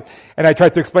ride. And I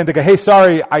tried to explain to the guy, hey,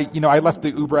 sorry, I left the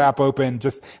Uber app open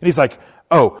and he's like,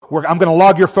 I'm going to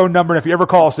log your phone number, and if you ever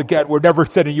call us again, we're never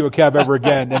sending you a cab ever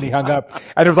again. And he hung up.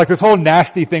 And it was like this whole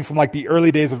nasty thing from like the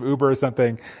early days of Uber or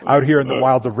something out here in the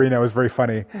wilds of Reno. It was very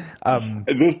funny.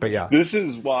 This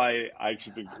is why I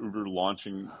actually think Uber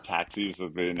launching taxis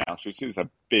as they announced is a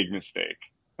big mistake.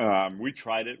 We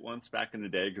tried it once back in the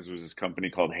day because there was this company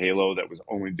called Halo that was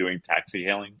only doing taxi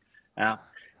hailing app.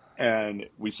 And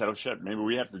we said, oh shit, maybe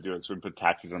we have to do it. So we put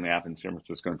taxis on the app in San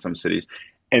Francisco and some cities.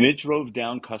 And it drove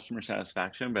down customer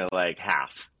satisfaction by like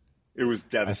half. It was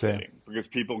devastating because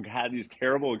people had these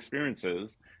terrible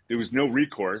experiences. There was no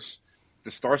recourse.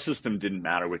 The star system didn't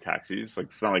matter with taxis. Like,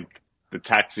 it's not like the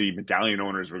taxi medallion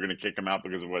owners were going to kick them out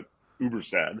because of what Uber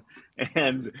said.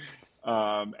 And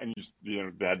they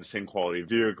had the same quality of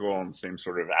vehicle and the same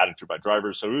sort of attitude by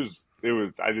drivers. So it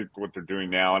was, I think what they're doing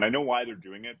now, and I know why they're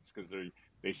doing it. It's because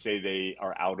they say they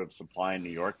are out of supply in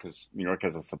New York because New York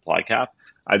has a supply cap.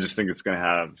 I just think it's going to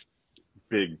have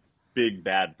big,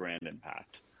 bad brand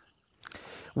impact.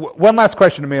 One last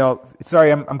question, Emil.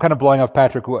 Sorry, I'm kind of blowing off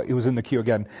Patrick, who was in the queue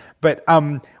again. But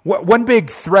one big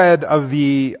thread of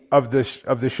the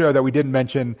show that we didn't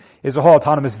mention is the whole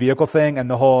autonomous vehicle thing and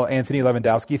the whole Anthony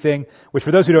Lewandowski thing. Which,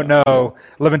 for those who don't know,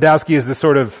 Lewandowski is this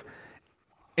sort of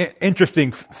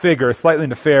interesting figure, slightly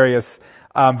nefarious,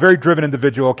 very driven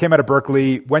individual. Came out of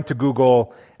Berkeley, went to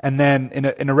Google, and then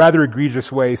in a rather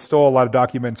egregious way stole a lot of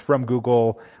documents from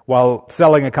Google while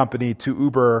selling a company to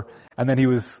Uber, and then he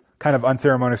was kind of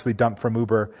unceremoniously dumped from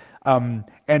Uber.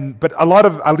 But a lot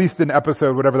of, at least in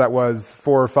episode, whatever that was,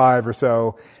 4 or 5 or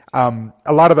so,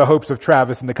 a lot of the hopes of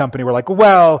Travis and the company were like,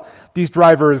 well, these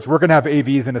drivers, we're going to have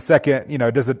AVs in a second,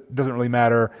 it doesn't really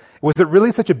matter. Was it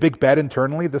really such a big bet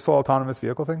internally, this whole autonomous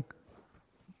vehicle thing?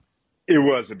 It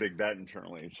was a big bet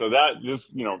internally. So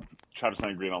Travis and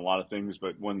I agreed on a lot of things,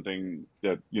 but one thing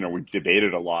that, we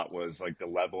debated a lot was like the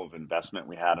level of investment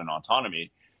we had in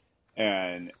autonomy.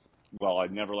 And while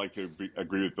I'd never like to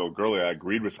agree with Bill Gurley, I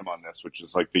agreed with him on this, which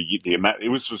is like the amount, it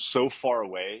was just so far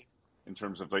away in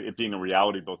terms of like it being a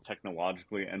reality, both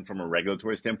technologically and from a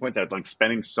regulatory standpoint, that like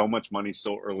spending so much money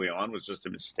so early on was just a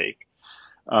mistake.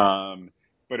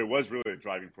 But it was really a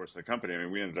driving force of the company. I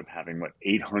mean, we ended up having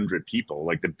 800 people,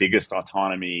 like the biggest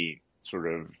autonomy sort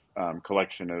of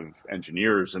collection of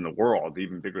engineers in the world,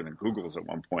 even bigger than Google's at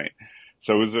one point.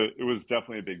 So it was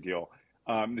definitely a big deal.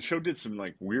 The show did some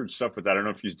like weird stuff with that. I don't know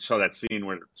if you saw that scene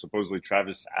where supposedly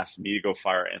Travis asked me to go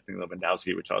fire Anthony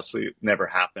Lewandowski, which obviously never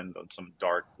happened on some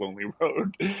dark, lonely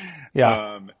road.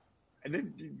 Yeah. And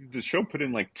then the show put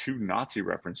in like 2 Nazi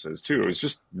references too. It was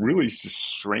just really just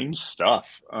strange stuff.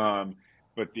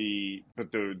 But the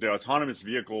autonomous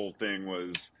vehicle thing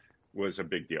was a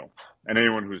big deal, and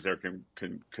anyone who's there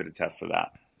could attest to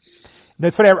that.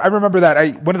 That's funny. I remember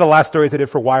that. One of the last stories I did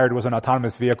for Wired was on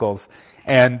autonomous vehicles,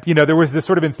 and there was this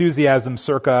sort of enthusiasm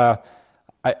circa,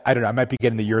 I don't know, I might be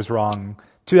getting the years wrong,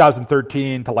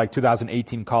 2013 to like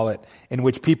 2018, call it, in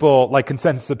which people, like,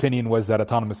 consensus opinion was that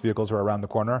autonomous vehicles were around the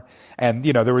corner. And,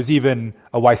 there was even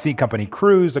a YC company,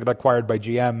 Cruise, that got acquired by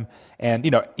GM.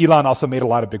 And, Elon also made a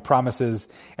lot of big promises.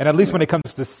 And at least when it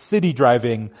comes to city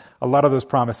driving, a lot of those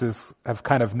promises have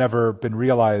kind of never been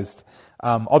realized.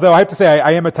 Although I have to say,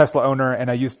 I am a Tesla owner, and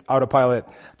I use Autopilot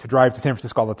to drive to San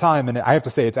Francisco all the time. And I have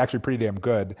to say, it's actually pretty damn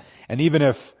good. And even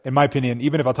if, in my opinion,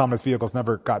 even if autonomous vehicles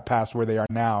never got past where they are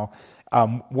now,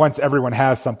 once everyone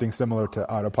has something similar to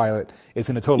Autopilot, it's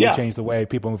going to totally change the way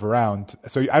people move around.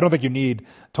 So I don't think you need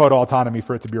total autonomy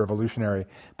for it to be revolutionary,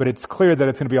 but it's clear that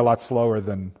it's going to be a lot slower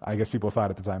than I guess people thought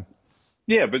at the time.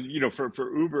 Yeah, but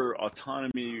for Uber,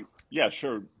 autonomy, yeah,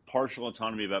 sure, partial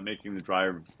autonomy about making the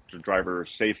driver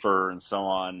safer and so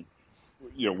on,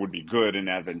 would be good and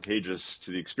advantageous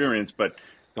to the experience. But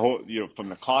the whole, from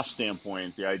the cost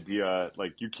standpoint, the idea,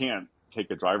 like, you can't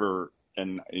take a driver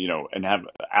and have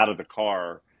out of the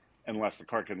car unless the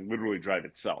car can literally drive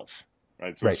itself,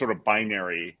 right? So It's sort of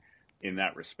binary in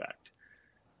that respect.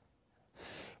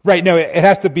 Right. No, it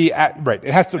has to be right.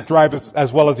 It has to drive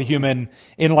as well as a human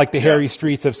in like the hairy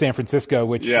streets of San Francisco,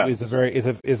 which is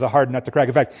a hard nut to crack.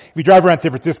 In fact, if you drive around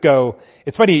San Francisco,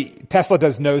 it's funny. Tesla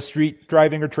does no street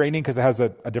driving or training because it has a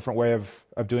different way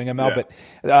of doing ML. Yeah.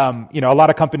 But a lot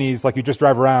of companies, like, you just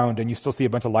drive around and you still see a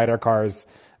bunch of LiDAR cars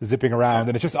zipping around,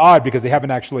 and it's just odd because they haven't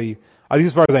actually, at least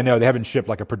as far as I know, they haven't shipped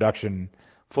like a production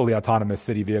fully autonomous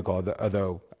city vehicle.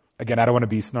 Although, again, I don't want to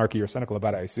be snarky or cynical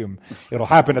about it. I assume it'll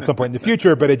happen at some point in the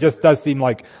future, but it just does seem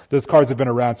like those cars have been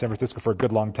around San Francisco for a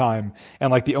good long time.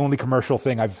 And like the only commercial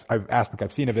thing I've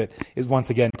seen of it is, once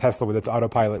again, Tesla with its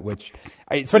Autopilot, which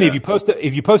it's funny, if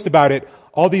you post about it,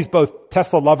 all these both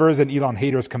Tesla lovers and Elon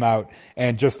haters come out,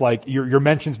 and just like your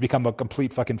mentions become a complete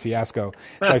fucking fiasco.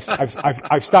 So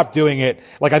I've stopped doing it.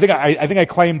 Like, I think I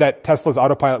claimed that Tesla's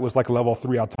Autopilot was like level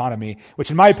 3 autonomy,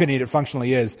 which in my opinion it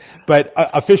functionally is, but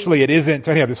officially it isn't.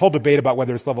 So anyhow, this whole debate about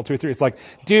whether it's level 2 or 3, it's like,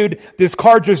 dude, this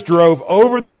car just drove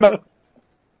over the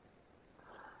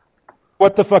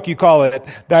what the fuck you call it,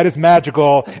 that is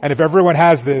magical. And if everyone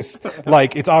has this,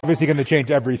 like, it's obviously going to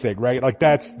change everything, right? Like,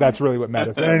 that's really what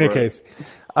matters. But in any case,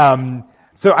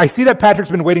 so I see that Patrick's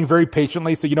been waiting very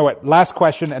patiently. So you know what? Last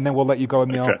question, and then we'll let you go,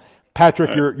 Emil. Okay. Patrick,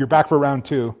 right. You're back for round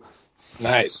 2.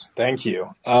 Nice, thank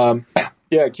you. Yeah,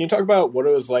 can you talk about what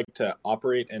it was like to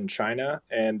operate in China,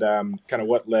 and kind of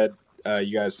what led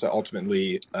you guys to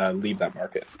ultimately leave that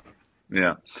market?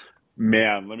 Yeah,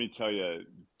 man, let me tell you.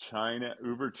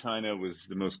 Uber China was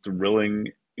the most thrilling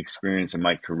experience in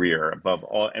my career, above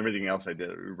everything else I did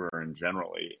at Uber and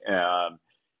generally. And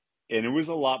it was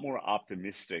a lot more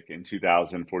optimistic in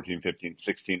 2014, 15,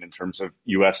 16 in terms of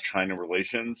U.S.-China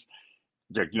relations.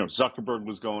 Zuckerberg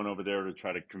was going over there to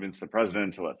try to convince the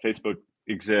president to let Facebook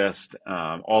exist.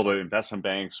 All the investment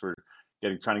banks were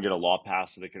trying to get a law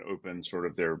passed so they could open sort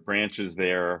of their branches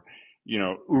there.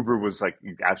 Uber was like,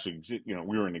 actually,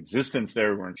 we were in existence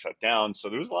there. We weren't shut down.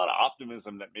 So there was a lot of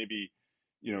optimism that maybe,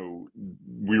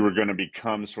 we were going to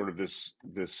become sort of this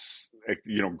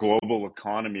global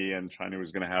economy, and China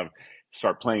was going to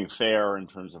start playing fair in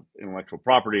terms of intellectual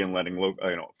property and letting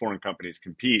foreign companies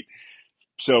compete.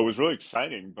 So it was really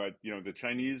exciting, but the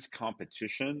Chinese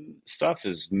competition stuff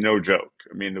is no joke.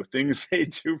 I mean, the things they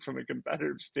do from a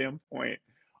competitive standpoint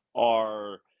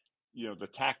are, the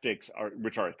tactics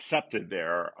which are accepted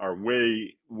there are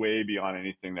way, way beyond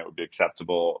anything that would be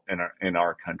acceptable in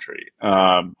our country.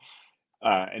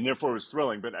 And therefore it was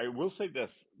thrilling. But I will say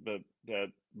this,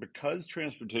 that because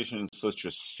transportation is such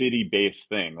a city-based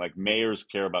thing, like mayors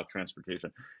care about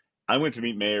transportation. I went to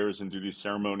meet mayors and do these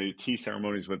tea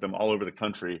ceremonies with them all over the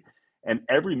country. And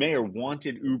every mayor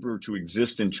wanted Uber to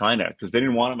exist in China because they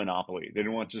didn't want a monopoly. They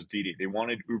didn't want just Didi. They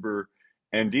wanted Uber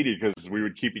and Didi because we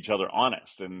would keep each other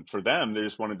honest. And for them, they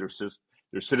just wanted their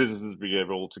citizens to be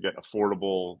able to get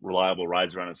affordable, reliable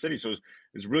rides around the city. So it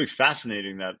was really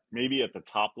fascinating that maybe at the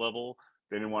top level,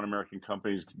 they didn't want American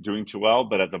companies doing too well,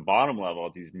 but at the bottom level,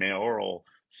 at these mayoral,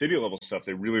 city level stuff,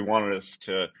 they really wanted us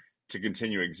to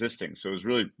continue existing. So it was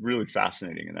really, really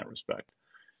fascinating in that respect.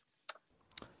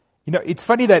 It's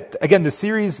funny that, again, the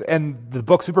series and the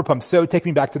book Super Pump so take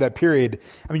me back to that period.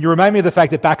 I mean, you remind me of the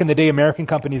fact that back in the day, American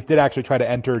companies did actually try to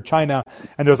enter China,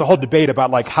 and there was a whole debate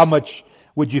about like how much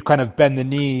would you kind of bend the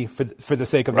knee for the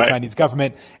sake of the Right. Chinese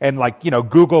government? And like,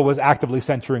 Google was actively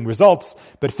censoring results,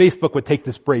 but Facebook would take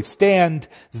this brave stand.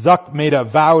 Zuck made a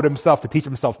vow to himself to teach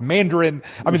himself Mandarin.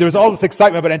 I mean, there was all this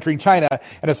excitement about entering China.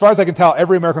 And as far as I can tell,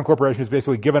 every American corporation has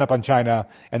basically given up on China,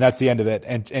 and that's the end of it.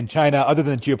 And China, other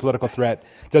than a geopolitical threat,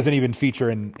 doesn't even feature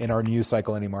in our news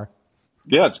cycle anymore.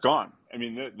 Yeah, it's gone. I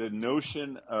mean, the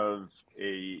notion of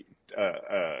a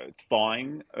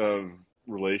thawing of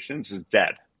relations is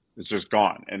dead. It's just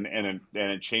gone, and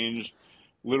it changed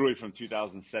literally from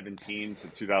 2017 to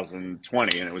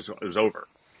 2020, and it was over.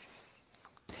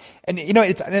 And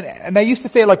and I used to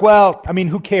say like, well, I mean,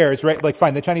 who cares, right? Like,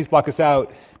 fine, the Chinese block us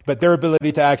out, but their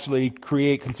ability to actually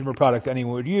create consumer product that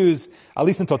anyone would use, at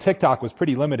least until TikTok, was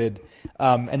pretty limited.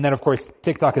 And then, of course,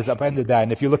 TikTok has upended that.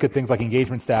 And if you look at things like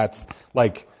engagement stats,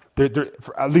 like they're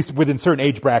at least within certain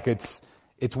age brackets,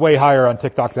 it's way higher on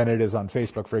TikTok than it is on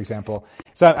Facebook, for example.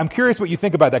 So I'm curious what you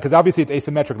think about that, because obviously it's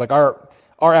asymmetric. Like our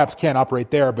apps can't operate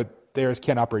there, but theirs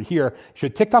can't operate here.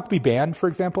 Should TikTok be banned, for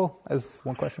example, as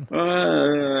one question?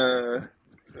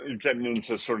 Getting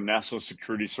into sort of national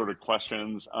security sort of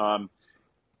questions. I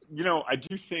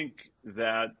do think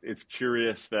that it's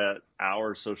curious that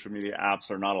our social media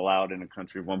apps are not allowed in a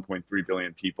country of 1.3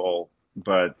 billion people.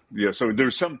 But so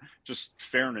there's some just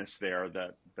fairness there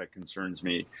that concerns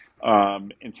me.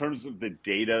 In terms of the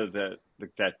data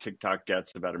that TikTok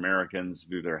gets about Americans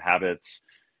through their habits,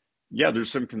 yeah,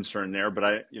 there's some concern there. But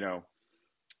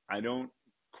I don't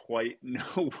quite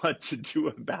know what to do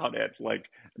about it. Like,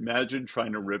 imagine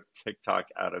trying to rip TikTok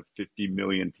out of 50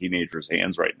 million teenagers'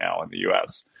 hands right now in the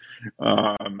U.S.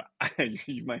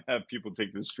 You might have people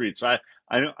take to the streets. So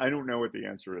I don't know what the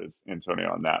answer is, Antonio,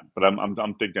 on that, but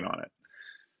I'm thinking on it.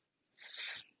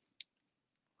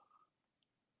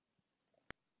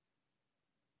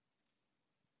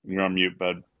 You're on mute,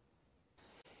 bud.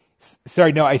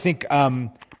 Sorry, no, I think I'm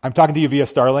talking to you via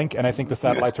Starlink, and I think the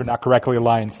satellites are not correctly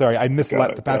aligned. Sorry, I missed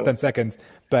the past 10 seconds,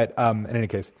 but in any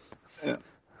case. Yeah.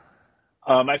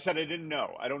 I said I didn't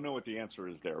know. I don't know what the answer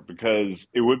is there, because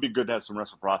it would be good to have some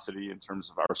reciprocity in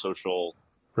terms of our social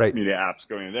media apps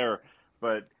going there,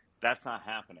 but that's not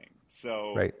happening.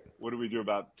 So what do we do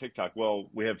about TikTok? Well,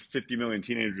 we have 50 million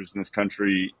teenagers in this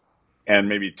country and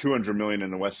maybe 200 million in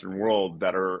the Western world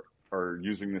that are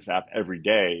using this app every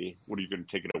day. What are you going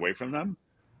to take it away from them?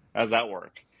 How does that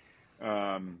work?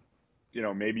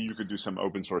 Maybe you could do some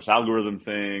open source algorithm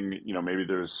thing. Maybe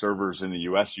there's servers in the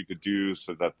US you could do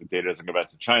so that the data doesn't go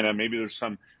back to China. Maybe there's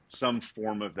some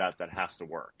form of that has to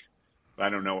work. But I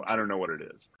don't know what it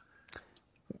is.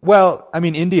 Well, I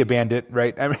mean, India banned it,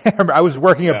 right? I remember I was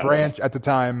working a branch at the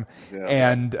time,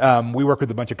 and we work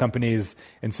with a bunch of companies,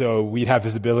 and so we'd have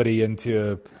visibility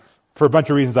into, for a bunch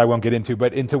of reasons I won't get into,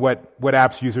 but into what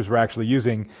apps users were actually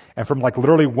using. And from like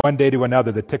literally one day to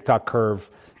another, the TikTok curve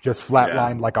just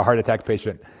flatlined like a heart attack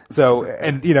patient. So,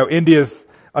 and India's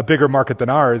a bigger market than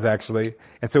ours, actually.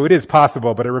 And so it is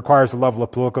possible, but it requires a level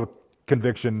of political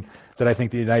conviction that I think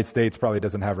the United States probably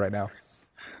doesn't have right now.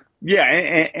 Yeah,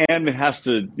 and it has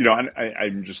to,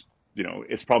 I'm just,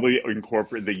 it's probably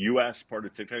incorporated. The U.S. part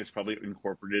of TikTok is probably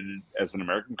incorporated as an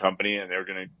American company, and they're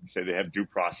going to say they have due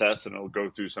process, and it'll go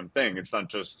through something. It's not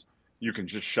just you can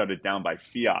just shut it down by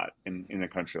fiat in a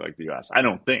country like the U.S. I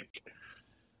don't think.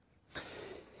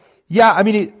 Yeah, I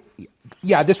mean,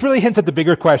 this really hints at the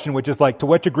bigger question, which is like, to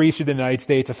what degree should the United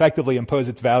States effectively impose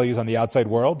its values on the outside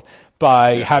world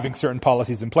by having certain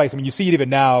policies in place? I mean, you see it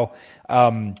even now.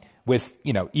 With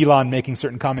Elon making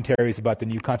certain commentaries about the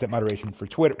new content moderation for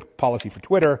Twitter policy for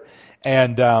Twitter,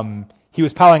 and he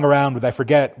was palling around with, I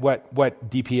forget what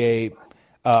DPA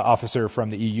officer from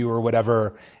the EU or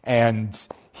whatever, and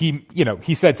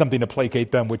he said something to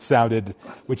placate them, which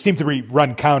seemed to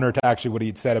run counter to actually what he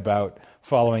had said about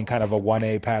following kind of a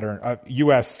 1A pattern, a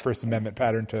U.S. First Amendment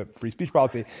pattern to free speech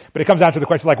policy. But it comes down to the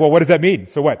question, like, well, what does that mean?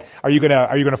 So what? Are you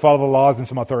gonna follow the laws in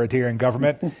some authoritarian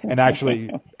government and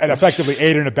effectively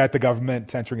aid and abet the government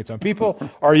censoring its own people?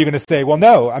 Or are you going to say, well,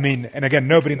 no, I mean, and again,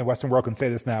 nobody in the Western world can say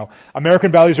this now,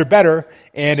 American values are better,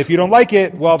 and if you don't like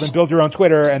it, well, then build your own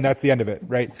Twitter, and that's the end of it,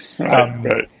 right?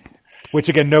 Right. Which,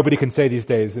 again, nobody can say these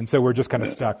days, and so we're just kind of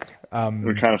stuck.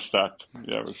 We're kind of stuck.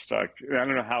 Yeah, we're stuck. I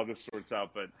don't know how this sorts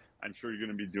out, but I'm sure you're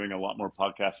going to be doing a lot more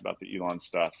podcasts about the Elon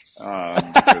stuff,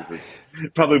 because it's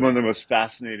probably one of the most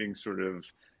fascinating sort of,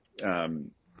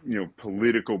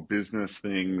 political business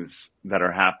things that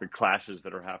are clashes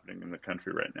that are happening in the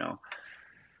country right now.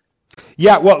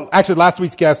 Yeah, well, actually, last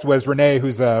week's guest was Renee,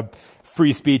 who's a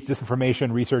free speech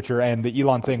disinformation researcher, and the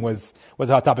Elon thing was a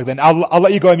hot topic. Then I'll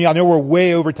let you go, Emil. I know we're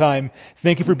way over time.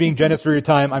 Thank you for being generous for your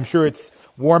time. I'm sure it's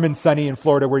warm and sunny in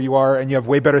Florida where you are, and you have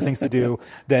way better things to do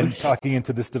than talking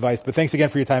into this device. But thanks again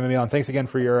for your time, Emil, and thanks again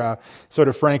for your sort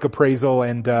of frank appraisal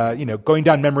and going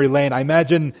down memory lane. I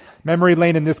imagine memory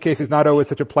lane in this case is not always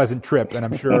such a pleasant trip, and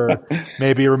I'm sure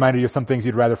maybe a reminder of some things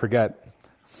you'd rather forget.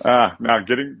 Now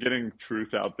getting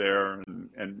truth out there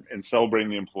and celebrating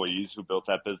the employees who built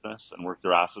that business and worked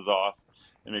their asses off,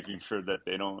 and making sure that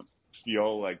they don't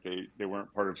feel like they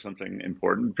weren't part of something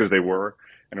important, because they were,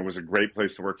 and it was a great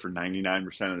place to work for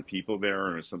 99% of the people there,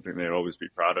 and it was something they'd always be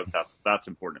proud of. That's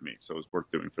important to me. So it was worth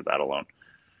doing for that alone.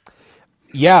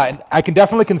 Yeah, and I can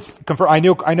definitely confirm. I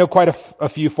know quite a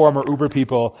few former Uber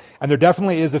people, and there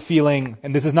definitely is a feeling,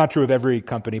 and this is not true of every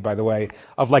company, by the way,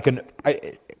 of like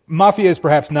mafia is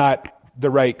perhaps not the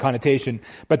right connotation,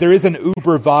 but there is an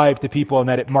Uber vibe to people, and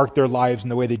that it marked their lives and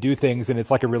the way they do things, and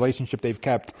it's like a relationship they've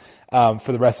kept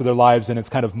for the rest of their lives, and it's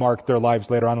kind of marked their lives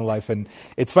later on in life. And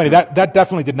it's funny that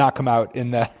definitely did not come out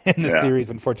in the series,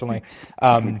 unfortunately.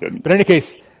 But in any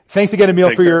case. Thanks again,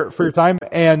 Emil, for your time.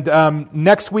 And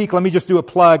next week, let me just do a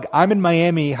plug. I'm in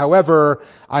Miami. However,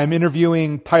 I'm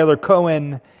interviewing Tyler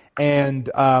Cohen and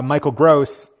Michael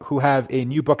Gross, who have a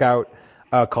new book out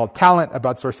called Talent,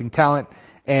 about sourcing talent.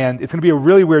 And it's going to be a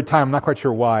really weird time. I'm not quite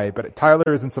sure why, but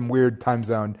Tyler is in some weird time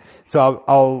zone. So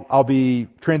I'll be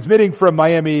transmitting from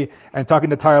Miami and talking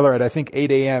to Tyler at, I think, 8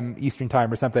 a.m. Eastern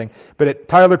time or something. But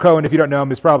Tyler Cohen, if you don't know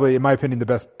him, is probably, in my opinion, the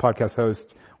best podcast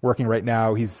host working right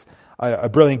now. He's a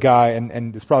brilliant guy,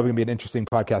 and it's probably going to be an interesting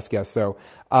podcast guest. So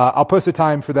I'll post a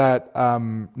time for that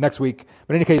next week.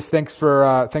 But in any case, thanks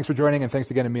for joining, and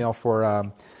thanks again, Emil,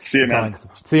 for see you, man.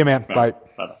 See you, man. Bye. Bye.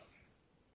 Bye.